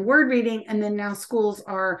difficulties in word reading. And then now schools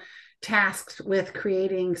are tasked with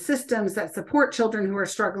creating systems that support children who are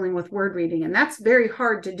struggling with word reading. And that's very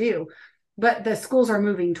hard to do, but the schools are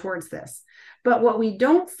moving towards this. But what we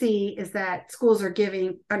don't see is that schools are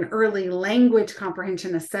giving an early language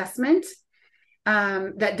comprehension assessment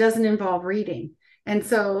that doesn't involve reading. And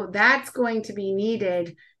so that's going to be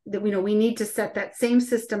needed. That we need to set that same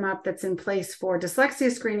system up that's in place for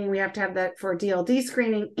dyslexia screening. We have to have that for DLD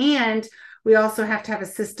screening, and we also have to have a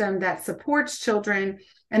system that supports children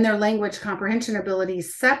and their language comprehension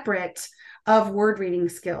abilities separate of word reading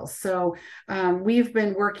skills. So we've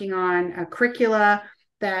been working on a curricula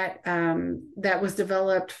that was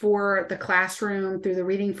developed for the classroom through the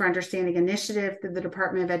Reading for Understanding initiative through the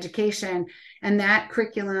Department of Education. And that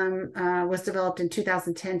curriculum was developed in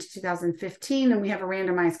 2010 to 2015. And we have a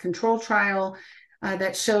randomized control trial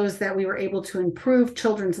that shows that we were able to improve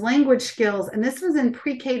children's language skills. And this was in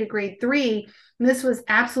pre-K to grade 3. And this was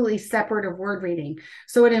absolutely separate of word reading.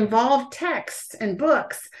 So it involved texts and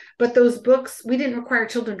books, but those books, we didn't require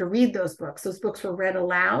children to read those books. Those books were read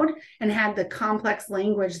aloud and had the complex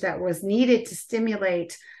language that was needed to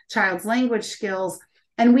stimulate child's language skills.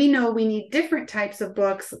 And we know we need different types of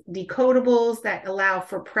books, decodables that allow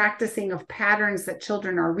for practicing of patterns that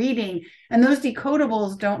children are reading. And those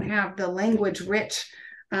decodables don't have the language rich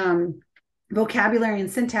vocabulary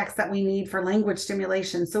and syntax that we need for language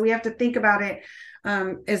stimulation. So we have to think about it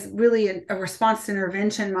as really a response to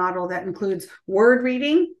intervention model that includes word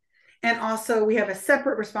reading. And also we have a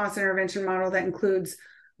separate response to intervention model that includes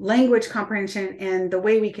language comprehension, and the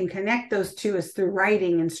way we can connect those two is through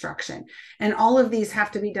writing instruction. And all of these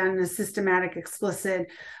have to be done in a systematic, explicit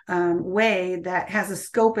way that has a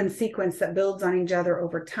scope and sequence that builds on each other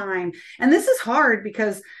over time. And this is hard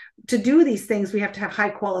because to do these things, we have to have high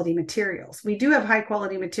quality materials. We do have high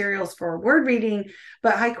quality materials for word reading,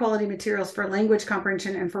 but high quality materials for language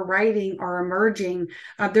comprehension and for writing are emerging.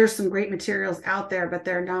 There's some great materials out there, but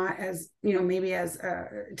they're not as, maybe as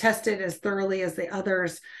tested as thoroughly as the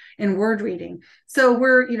others in word reading. So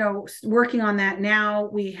we're, working on that now.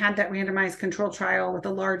 We had that randomized control trial with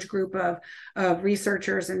a large group of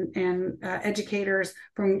researchers and educators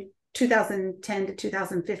from 2010 to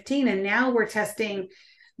 2015. And now we're testing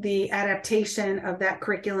the adaptation of that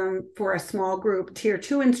curriculum for a small group tier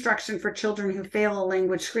 2 instruction for children who fail a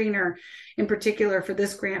language screener, in particular for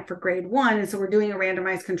this grant for grade 1. And so we're doing a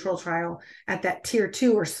randomized control trial at that tier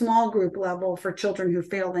 2 or small group level for children who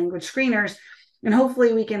fail language screeners. And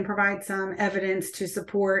hopefully we can provide some evidence to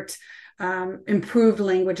support improved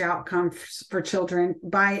language outcomes for children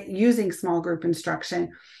by using small group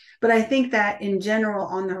instruction. But I think that in general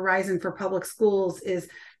on the horizon for public schools is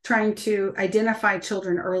trying to identify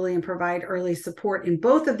children early and provide early support in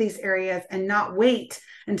both of these areas and not wait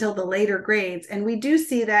until the later grades. And we do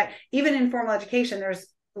see that even in formal education, there's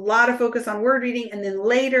a lot of focus on word reading. And then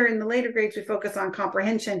later in the later grades, we focus on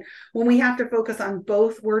comprehension when we have to focus on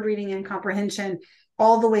both word reading and comprehension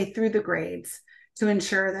all the way through the grades to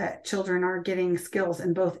ensure that children are getting skills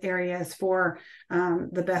in both areas for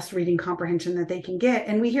the best reading comprehension that they can get.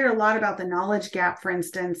 And we hear a lot about the knowledge gap, for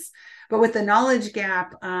instance. But with the knowledge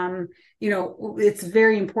gap, it's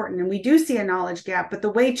very important. And we do see a knowledge gap, but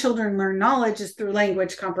the way children learn knowledge is through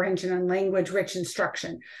language comprehension and language-rich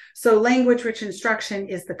instruction. So language-rich instruction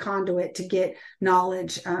is the conduit to get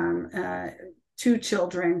knowledge to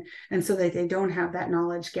children, and so that they don't have that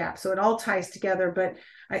knowledge gap. So it all ties together. But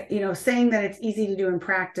saying that it's easy to do in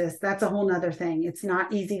practice, that's a whole nother thing. It's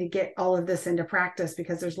not easy to get all of this into practice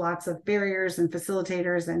because there's lots of barriers and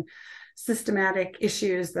facilitators and systematic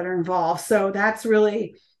issues that are involved. So that's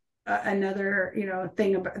really another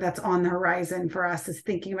thing that's on the horizon for us, is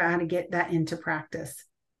thinking about how to get that into practice.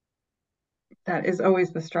 That is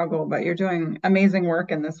always the struggle, but you're doing amazing work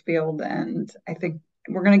in this field, and I think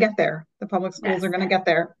we're going to get there. The public schools are going to get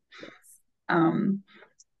there.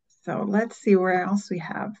 So let's see where else we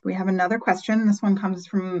have. We have another question. This one comes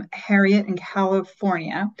from Harriet in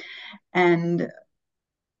California, and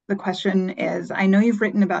the question is, I know you've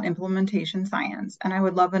written about implementation science, and I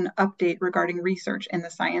would love an update regarding research in the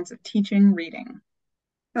science of teaching reading.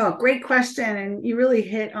 Oh, great question. And you really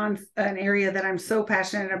hit on an area that I'm so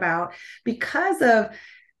passionate about because of,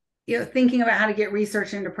 thinking about how to get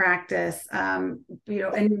research into practice, and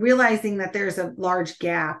realizing that there's a large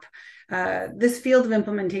gap. This field of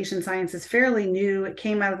implementation science is fairly new. It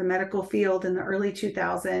came out of the medical field in the early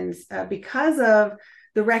 2000s because of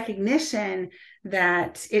the recognition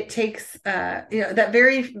that it takes, that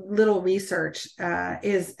very little research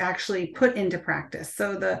is actually put into practice.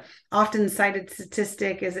 So the often cited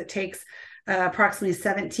statistic is it takes approximately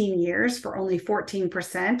 17 years for only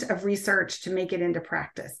 14% of research to make it into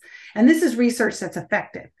practice. And this is research that's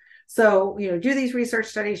effective. So, do these research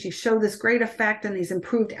studies, you show this great effect and these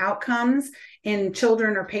improved outcomes in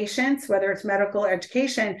children or patients, whether it's medical or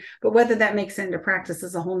education, but whether that makes it into practice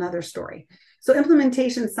is a whole nother story. So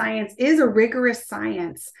implementation science is a rigorous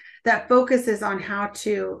science that focuses on how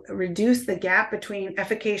to reduce the gap between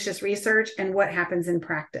efficacious research and what happens in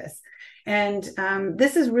practice. And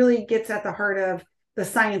this is really gets at the heart of the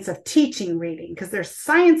science of teaching reading, because there's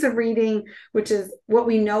science of reading, which is what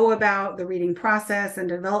we know about the reading process and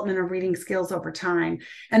development of reading skills over time.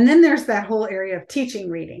 And then there's that whole area of teaching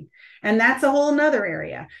reading. And that's a whole nother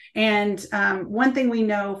area. And one thing we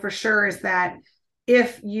know for sure is that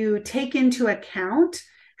if you take into account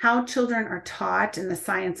how children are taught in the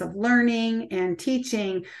science of learning and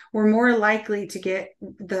teaching, we're more likely to get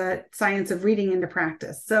the science of reading into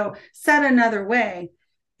practice. So said another way,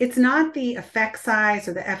 it's not the effect size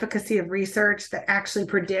or the efficacy of research that actually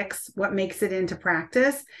predicts what makes it into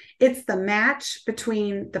practice. It's the match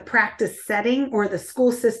between the practice setting, or the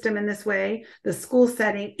school system in this way, the school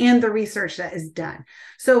setting, and the research that is done.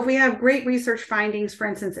 So if we have great research findings, for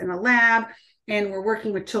instance, in a lab, and we're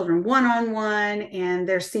working with children one-on-one, and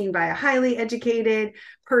they're seen by a highly educated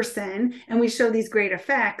person, and we show these great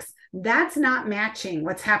effects, that's not matching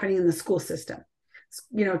what's happening in the school system.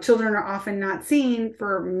 Children are often not seen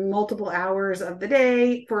for multiple hours of the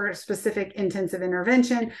day for a specific intensive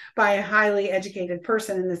intervention by a highly educated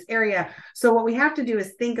person in this area. So what we have to do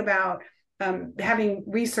is think about having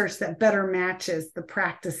research that better matches the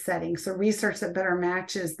practice setting. So research that better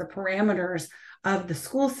matches the parameters of the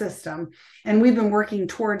school system. And we've been working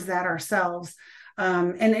towards that ourselves.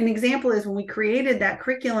 And an example is when we created that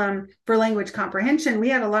curriculum for language comprehension, we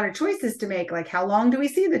had a lot of choices to make, like how long do we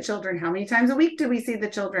see the children? How many times a week do we see the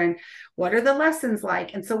children? What are the lessons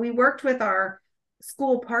like? And so we worked with our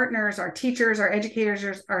school partners, our teachers, our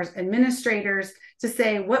educators, our administrators to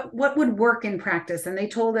say what would work in practice. And they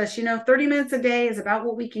told us, 30 minutes a day is about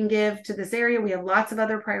what we can give to this area. We have lots of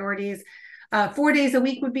other priorities. 4 days a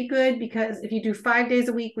week would be good, because if you do 5 days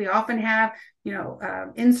a week, we often have,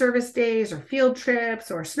 in-service days or field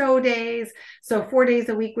trips or snow days. So 4 days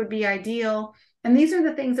a week would be ideal. And these are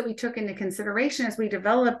the things that we took into consideration as we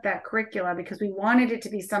developed that curricula, because we wanted it to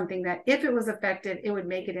be something that if it was effective, it would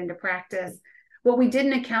make it into practice. What we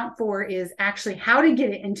didn't account for is actually how to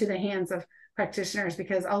get it into the hands of practitioners,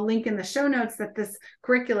 because I'll link in the show notes that this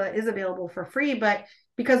curricula is available for free, but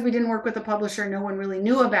because we didn't work with a publisher, no one really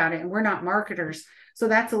knew about it, and we're not marketers. So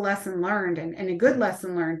that's a lesson learned, and a good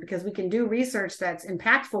lesson learned, because we can do research that's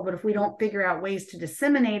impactful, but if we don't figure out ways to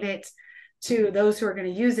disseminate it to those who are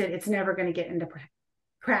going to use it, it's never going to get into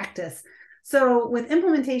practice. So with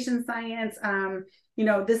implementation science,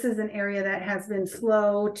 this is an area that has been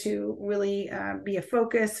slow to really be a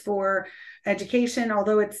focus for education,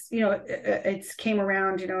 although it's came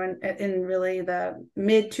around, in really the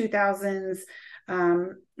mid 2000s.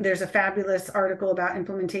 There's a fabulous article about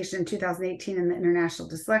implementation in 2018 in the International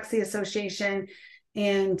Dyslexia Association.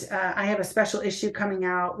 And I have a special issue coming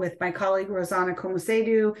out with my colleague, Rosanna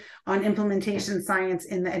Komusedu, on implementation science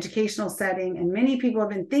in the educational setting. And many people have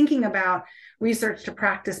been thinking about research to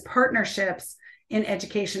practice partnerships in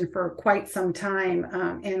education for quite some time.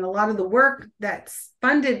 And a lot of the work that's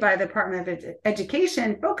funded by the Department of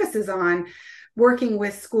Education focuses on working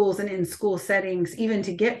with schools and in school settings. Even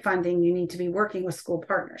to get funding, you need to be working with school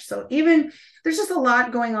partners. So even there's just a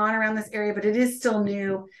lot going on around this area, but it is still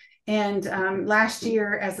new. And last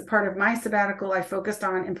year, as a part of my sabbatical, I focused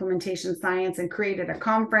on implementation science and created a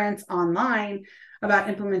conference online about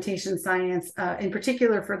implementation science, in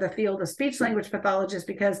particular for the field of speech language pathologists,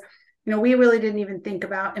 because we really didn't even think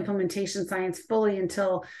about implementation science fully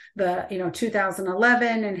until the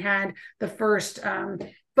 2011, and had the first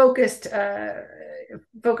focused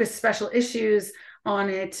special issues on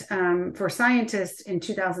it for scientists in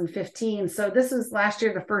 2015. So this was last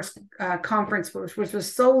year, the first conference, which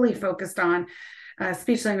was solely focused on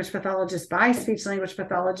speech language pathologists by speech language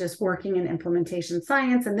pathologists working in implementation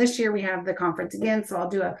science. And this year we have the conference again. So I'll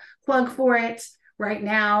do a plug for it right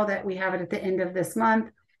now that we have it at the end of this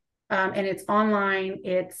month. And it's online.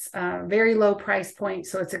 It's a very low price point,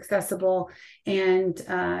 so it's accessible, and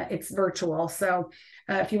it's virtual. So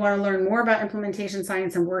if you want to learn more about implementation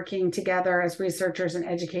science and working together as researchers and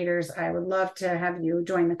educators, I would love to have you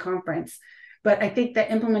join the conference. But I think that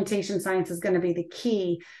implementation science is going to be the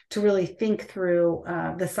key to really think through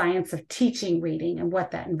the science of teaching reading and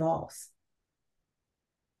what that involves.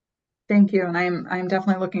 Thank you. And I'm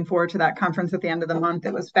definitely looking forward to that conference at the end of the month.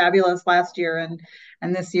 It was fabulous last year,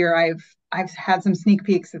 and this year I've had some sneak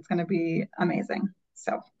peeks. It's going to be amazing.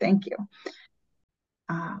 So thank you.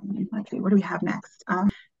 Let's see, what do we have next?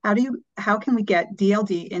 How can we get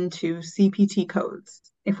DLD into CPT codes?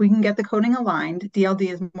 If we can get the coding aligned,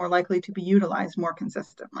 DLD is more likely to be utilized more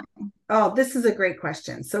consistently. Oh, this is a great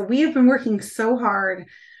question. So we have been working so hard,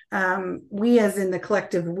 we as in the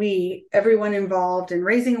collective, everyone involved in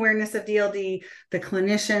raising awareness of DLD, the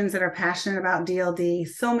clinicians that are passionate about DLD,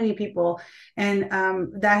 so many people. And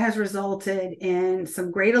that has resulted in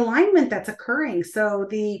some great alignment that's occurring. So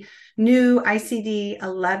the new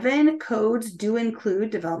ICD-11 codes do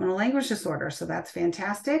include developmental language disorder. So that's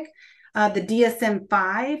fantastic. The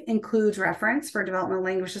DSM-5 includes reference for developmental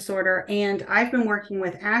language disorder, and I've been working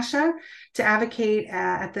with ASHA to advocate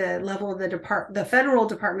at the level of the Federal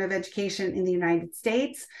Department of Education in the United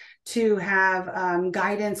States to have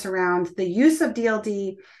guidance around the use of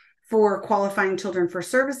DLD for qualifying children for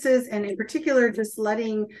services, and in particular, just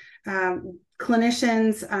letting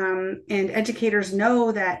clinicians and educators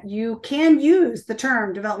know that you can use the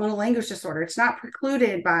term developmental language disorder. It's not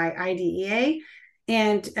precluded by IDEA.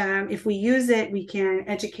 And if we use it, we can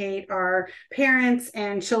educate our parents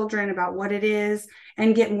and children about what it is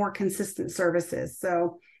and get more consistent services.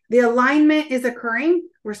 So the alignment is occurring.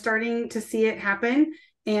 We're starting to see it happen.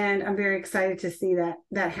 And I'm very excited to see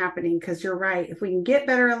that happening, because you're right. If we can get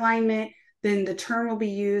better alignment, then the term will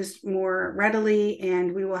be used more readily,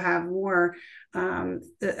 and we will have more,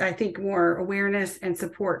 I think, more awareness and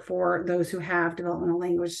support for those who have developmental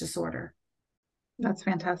language disorder. That's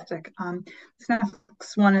fantastic. This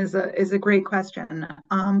next one is a great question.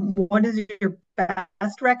 What is your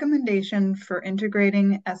best recommendation for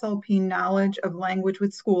integrating SLP knowledge of language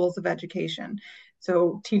with schools of education?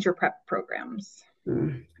 So teacher prep programs.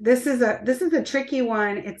 This is a tricky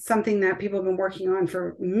one. It's something that people have been working on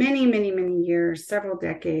for many, many, many years, several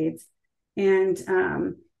decades. And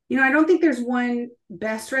I don't think there's one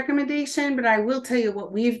best recommendation, but I will tell you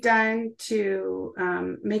what we've done to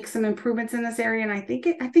make some improvements in this area, and I think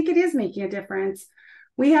it is making a difference.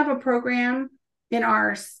 We have a program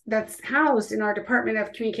that's housed in our Department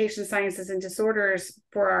of Communication Sciences and Disorders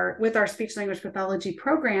with our speech language pathology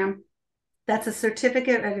program. That's a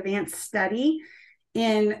certificate of advanced study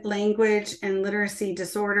in language and literacy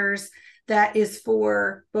disorders that is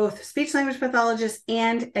for both speech language pathologists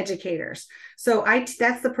and educators. So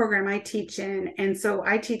that's the program I teach in. And so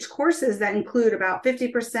I teach courses that include about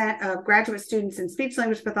 50% of graduate students in speech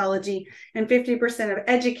language pathology and 50% of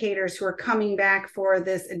educators who are coming back for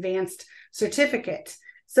this advanced certificate.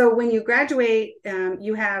 So when you graduate,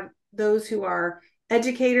 you have those who are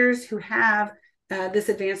educators who have this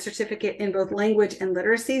advanced certificate in both language and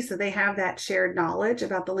literacy. So they have that shared knowledge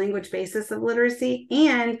about the language basis of literacy.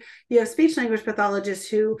 And you have speech language pathologists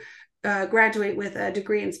who graduate with a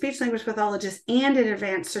degree in speech language pathologist and an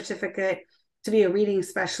advanced certificate to be a reading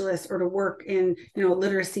specialist or to work in,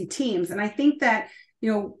 literacy teams. And I think that,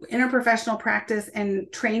 interprofessional practice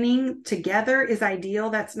and training together is ideal.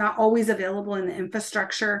 That's not always available in the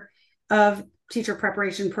infrastructure of teacher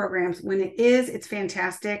preparation programs. When it is, it's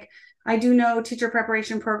fantastic. I do know teacher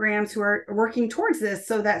preparation programs who are working towards this,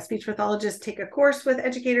 so that speech pathologists take a course with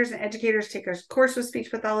educators and educators take a course with speech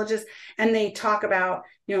pathologists, and they talk about,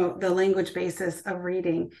 the language basis of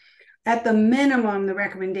reading. At the minimum, the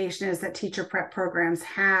recommendation is that teacher prep programs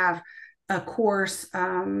have a course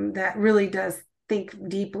that really does think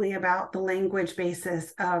deeply about the language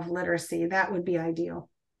basis of literacy. That would be ideal.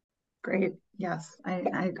 Great. Yes,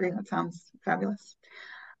 I agree. That sounds fabulous.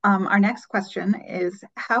 Our next question is,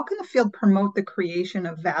 how can the field promote the creation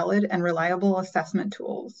of valid and reliable assessment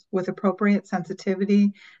tools with appropriate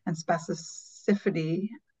sensitivity and specificity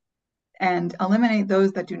and eliminate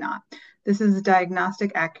those that do not? This is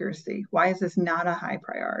diagnostic accuracy. Why is this not a high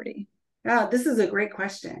priority? Oh, this is a great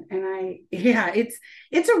question. And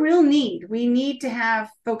it's a real need. We need to have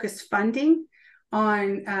focused funding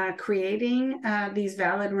on creating these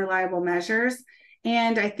valid and reliable measures.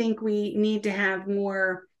 And I think we need to have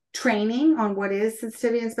more training on what is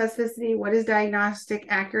sensitivity and specificity, what is diagnostic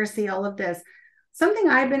accuracy, all of this. Something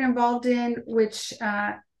I've been involved in, which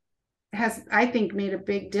has, I think, made a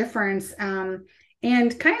big difference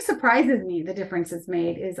and kind of surprises me, the difference it's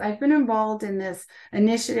made, is I've been involved in this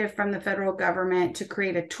initiative from the federal government to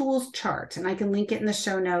create a tools chart, and I can link it in the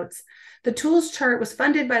show notes. The tools chart was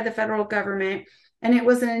funded by the federal government, and it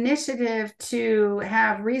was an initiative to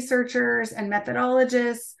have researchers and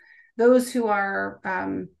methodologists, those who are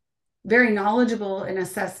very knowledgeable in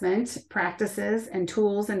assessment practices and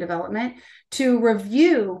tools and development, to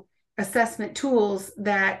review assessment tools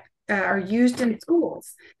that are used in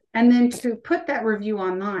schools. and then to put that review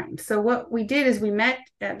online. So what we did is we met,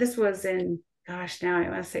 this was in, gosh, now I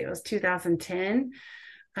want to say it was 2010.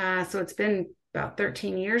 So it's been about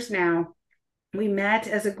 13 years now. We met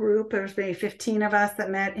as a group. There was maybe 15 of us that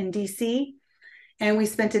met in DC, and we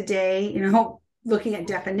spent a day, looking at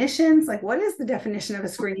definitions, like what is the definition of a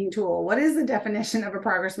screening tool? What is the definition of a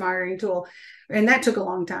progress monitoring tool? And that took a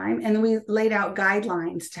long time. And then we laid out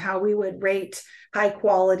guidelines to how we would rate high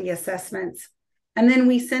quality assessments. And then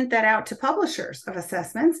we sent that out to publishers of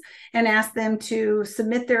assessments and asked them to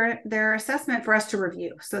submit their assessment for us to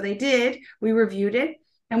review. So they did. We reviewed it.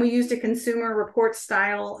 And we used a consumer report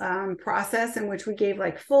style process in which we gave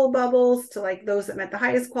like full bubbles to like those that met the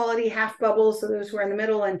highest quality, half bubbles, so those who were in the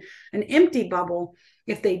middle, and an empty bubble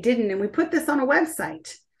if they didn't. And we put this on a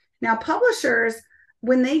website. Now, publishers,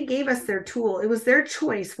 when they gave us their tool, it was their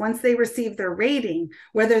choice once they received their rating,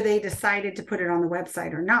 whether they decided to put it on the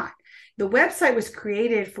website or not. The website was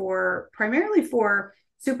created primarily for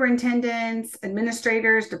superintendents,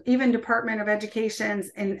 administrators, even Department of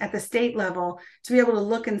Educations, and at the state level to be able to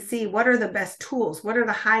look and see what are the best tools, what are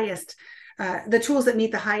the highest, the tools that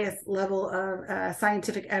meet the highest level of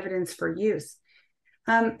scientific evidence for use.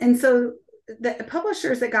 And so the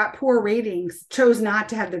publishers that got poor ratings chose not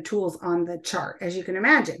to have their tools on the chart, as you can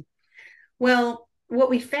imagine. Well,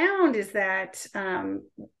 what we found is that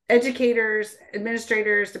educators,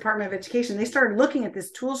 administrators, Department of Education, they started looking at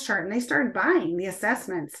this tools chart and they started buying the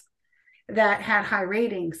assessments that had high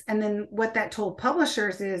ratings. And then what that told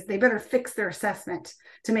publishers is they better fix their assessment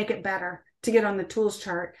to make it better, to get on the tools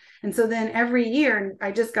chart. And so then every year, and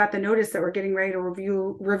I just got the notice that we're getting ready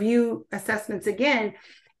to review assessments again.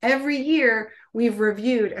 Every year we've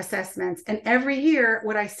reviewed assessments, and every year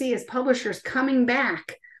what I see is publishers coming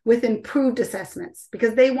back with improved assessments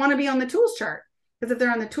because they want to be on the tools chart. Because if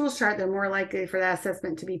they're on the tools chart, they're more likely for that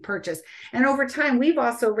assessment to be purchased. And over time, we've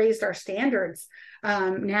also raised our standards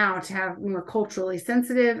now to have more culturally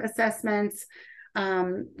sensitive assessments.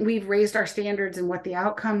 We've raised our standards in what the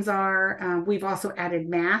outcomes are. We've also added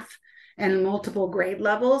math and multiple grade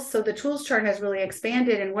levels. So the tools chart has really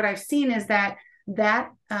expanded. And what I've seen is that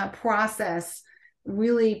process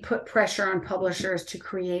really put pressure on publishers to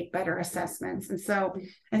create better assessments. And so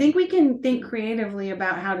I think we can think creatively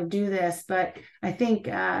about how to do this, but I think,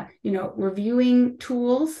 reviewing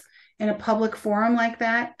tools in a public forum like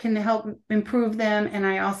that can help improve them. And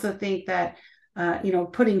I also think that,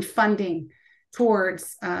 putting funding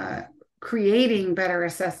towards creating better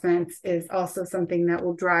assessments is also something that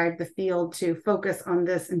will drive the field to focus on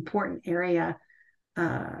this important area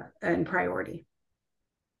and priority.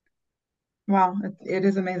 Wow, it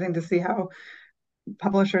is amazing to see how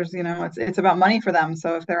publishers, it's about money for them.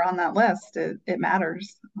 So if they're on that list, it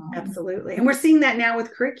matters. Absolutely. And we're seeing that now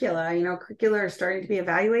with curricula. Curricula are starting to be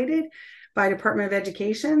evaluated by Department of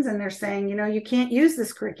Education, and they're saying, you can't use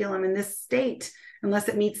this curriculum in this state unless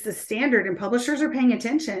it meets the standard, and publishers are paying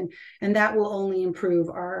attention, and that will only improve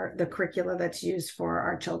the curricula that's used for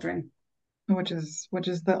our children. Which is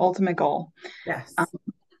the ultimate goal. Yes.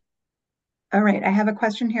 All right, I have a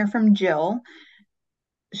question here from Jill.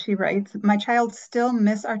 She writes, my child still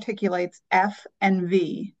misarticulates F and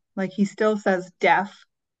V, like he still says deaf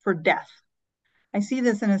for death. I see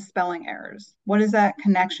this in his spelling errors. What is that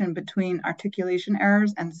connection between articulation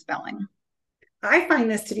errors and spelling? I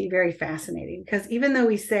find this to be very fascinating because even though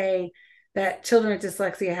we say that children with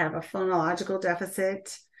dyslexia have a phonological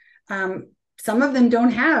deficit, some of them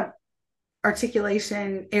don't have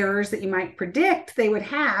articulation errors that you might predict they would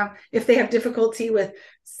have if they have difficulty with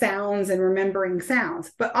sounds and remembering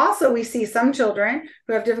sounds. But also we see some children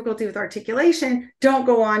who have difficulty with articulation don't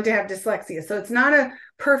go on to have dyslexia. So it's not a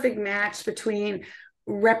perfect match between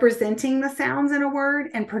representing the sounds in a word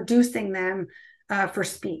and producing them for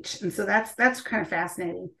speech. And so that's kind of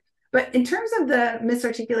fascinating. But in terms of the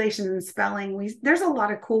misarticulation and spelling, there's a lot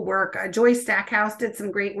of cool work. Joy Stackhouse did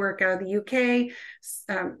some great work out of the UK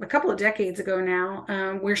a couple of decades ago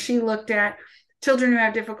now, where she looked at children who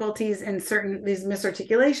have difficulties in these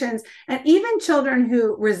misarticulations, and even children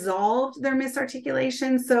who resolved their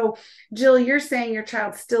misarticulation. So, Jill, you're saying your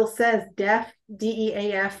child still says deaf,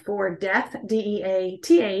 D-E-A-F, for death,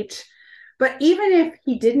 D-E-A-T-H. But even if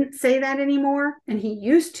he didn't say that anymore, and he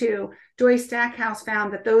used to, Joy Stackhouse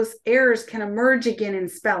found that those errors can emerge again in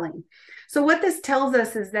spelling. So what this tells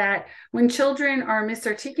us is that when children are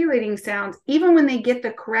misarticulating sounds, even when they get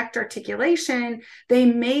the correct articulation, they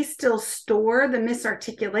may still store the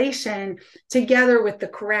misarticulation together with the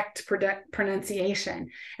correct pronunciation.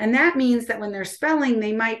 And that means that when they're spelling,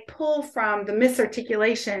 they might pull from the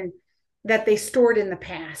misarticulation that they stored in the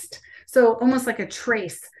past. So almost like a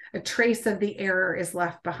trace of the error is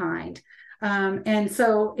left behind. And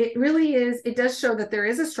so it really is, it does show that there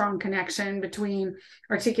is a strong connection between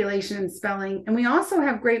articulation and spelling. And we also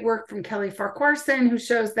have great work from Kelly Farquharson, who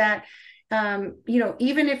shows that,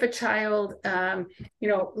 even if a child,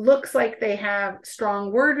 looks like they have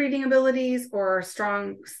strong word reading abilities or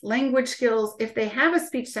strong language skills, if they have a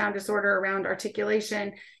speech sound disorder around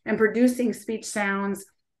articulation and producing speech sounds,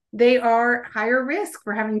 they are higher risk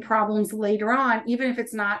for having problems later on, even if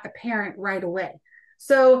it's not apparent right away.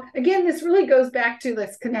 So again, this really goes back to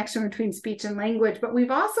this connection between speech and language, but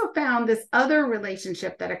we've also found this other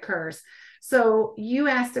relationship that occurs. So you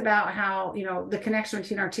asked about how, the connection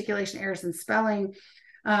between articulation errors and spelling.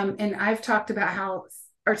 And I've talked about how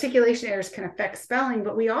articulation errors can affect spelling,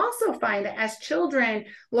 but we also find that as children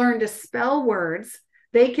learn to spell words,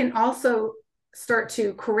 they can also start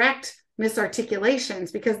to correct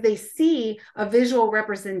misarticulations because they see a visual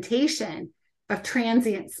representation of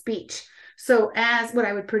transient speech. So as what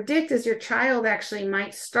I would predict is your child actually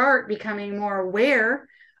might start becoming more aware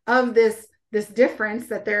of this difference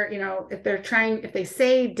that they're, if they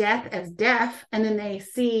say death as deaf and then they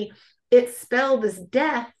see it spelled as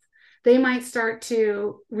death, they might start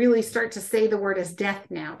to say the word as death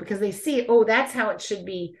now because they see, oh, that's how it should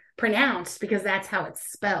be pronounced because that's how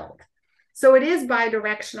it's spelled. So it is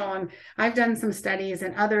bidirectional. And I've done some studies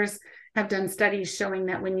and others have done studies showing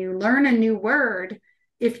that when you learn a new word,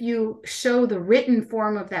 if you show the written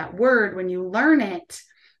form of that word, when you learn it,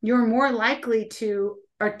 you're more likely to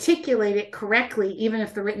articulate it correctly, even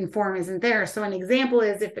if the written form isn't there. So an example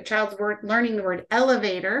is if the child's learning the word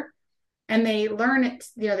elevator and they learn it,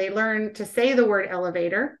 they learn to say the word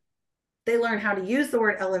elevator, they learn how to use the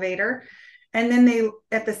word elevator, and then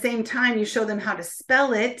at the same time, you show them how to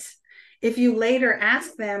spell it. If you later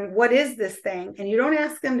ask them, what is this thing? And you don't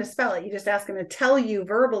ask them to spell it, you just ask them to tell you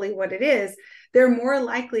verbally what it is, they're more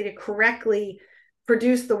likely to correctly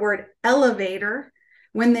produce the word elevator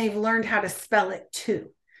when they've learned how to spell it too.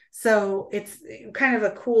 So it's kind of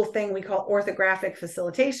a cool thing we call orthographic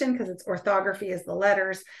facilitation because it's orthography is the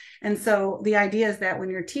letters. And so the idea is that when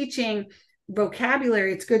you're teaching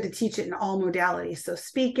vocabulary, it's good to teach it in all modalities. So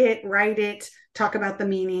speak it, write it, talk about the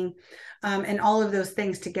meaning. And all of those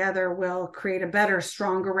things together will create a better,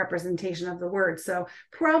 stronger representation of the word. So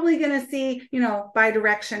probably going to see,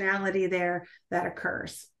 bidirectionality there that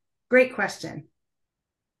occurs. Great question.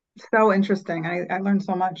 So interesting. I learned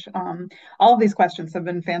so much. All of these questions have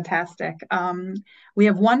been fantastic. We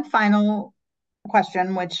have one final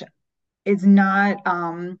question, which is not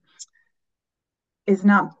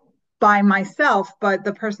by myself, but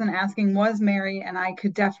the person asking was Mary, and I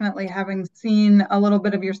could definitely, having seen a little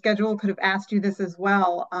bit of your schedule, could have asked you this as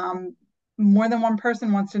well. More than one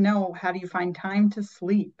person wants to know, how do you find time to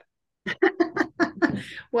sleep?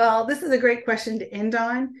 Well, this is a great question to end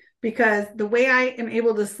on because the way I am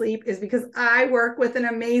able to sleep is because I work with an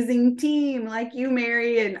amazing team like you,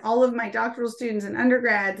 Mary, and all of my doctoral students and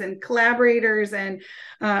undergrads and collaborators. And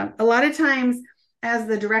a lot of times, as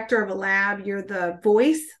the director of a lab, you're the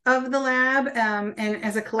voice of the lab. And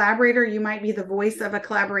as a collaborator, you might be the voice of a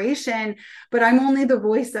collaboration, but I'm only the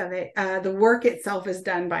voice of it. The work itself is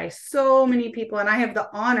done by so many people, and I have the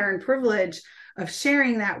honor and privilege of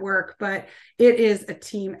sharing that work, but it is a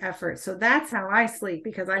team effort. So that's how I sleep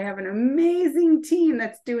because I have an amazing team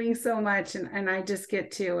that's doing so much. And I just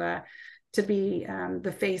get to be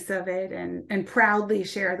the face of it and proudly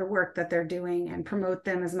share the work that they're doing and promote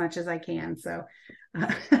them as much as I can. So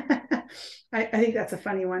I think that's a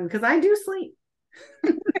funny one because I do sleep.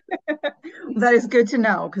 That is good to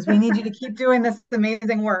know because we need you to keep doing this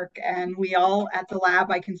amazing work. And we all at the lab,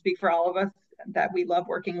 I can speak for all of us, that we love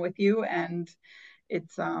working with you, and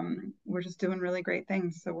it's we're just doing really great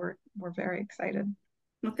things. So we're very excited.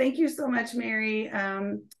 Well, thank you so much, Mary.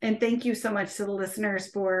 And thank you so much to the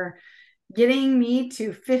listeners for getting me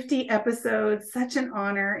to 50 episodes. Such an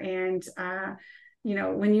honor. And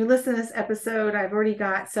when you listen to this episode, I've already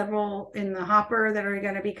got several in the hopper that are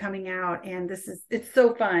going to be coming out. And it's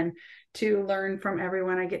so fun to learn from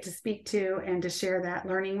everyone I get to speak to and to share that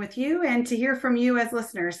learning with you and to hear from you as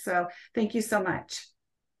listeners. So thank you so much.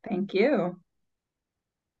 Thank you.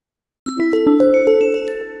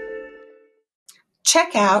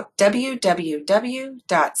 Check out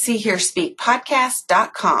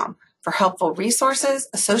www.seehearspeakpodcast.com for helpful resources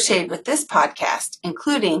associated with this podcast,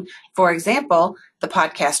 including, for example, the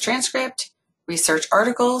podcast transcript, research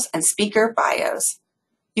articles, and speaker bios.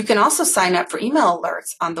 You can also sign up for email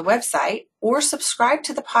alerts on the website or subscribe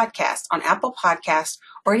to the podcast on Apple Podcasts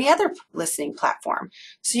or any other listening platform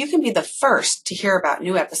so you can be the first to hear about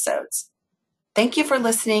new episodes. Thank you for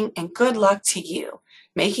listening and good luck to you,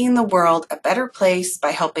 making the world a better place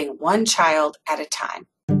by helping one child at a time.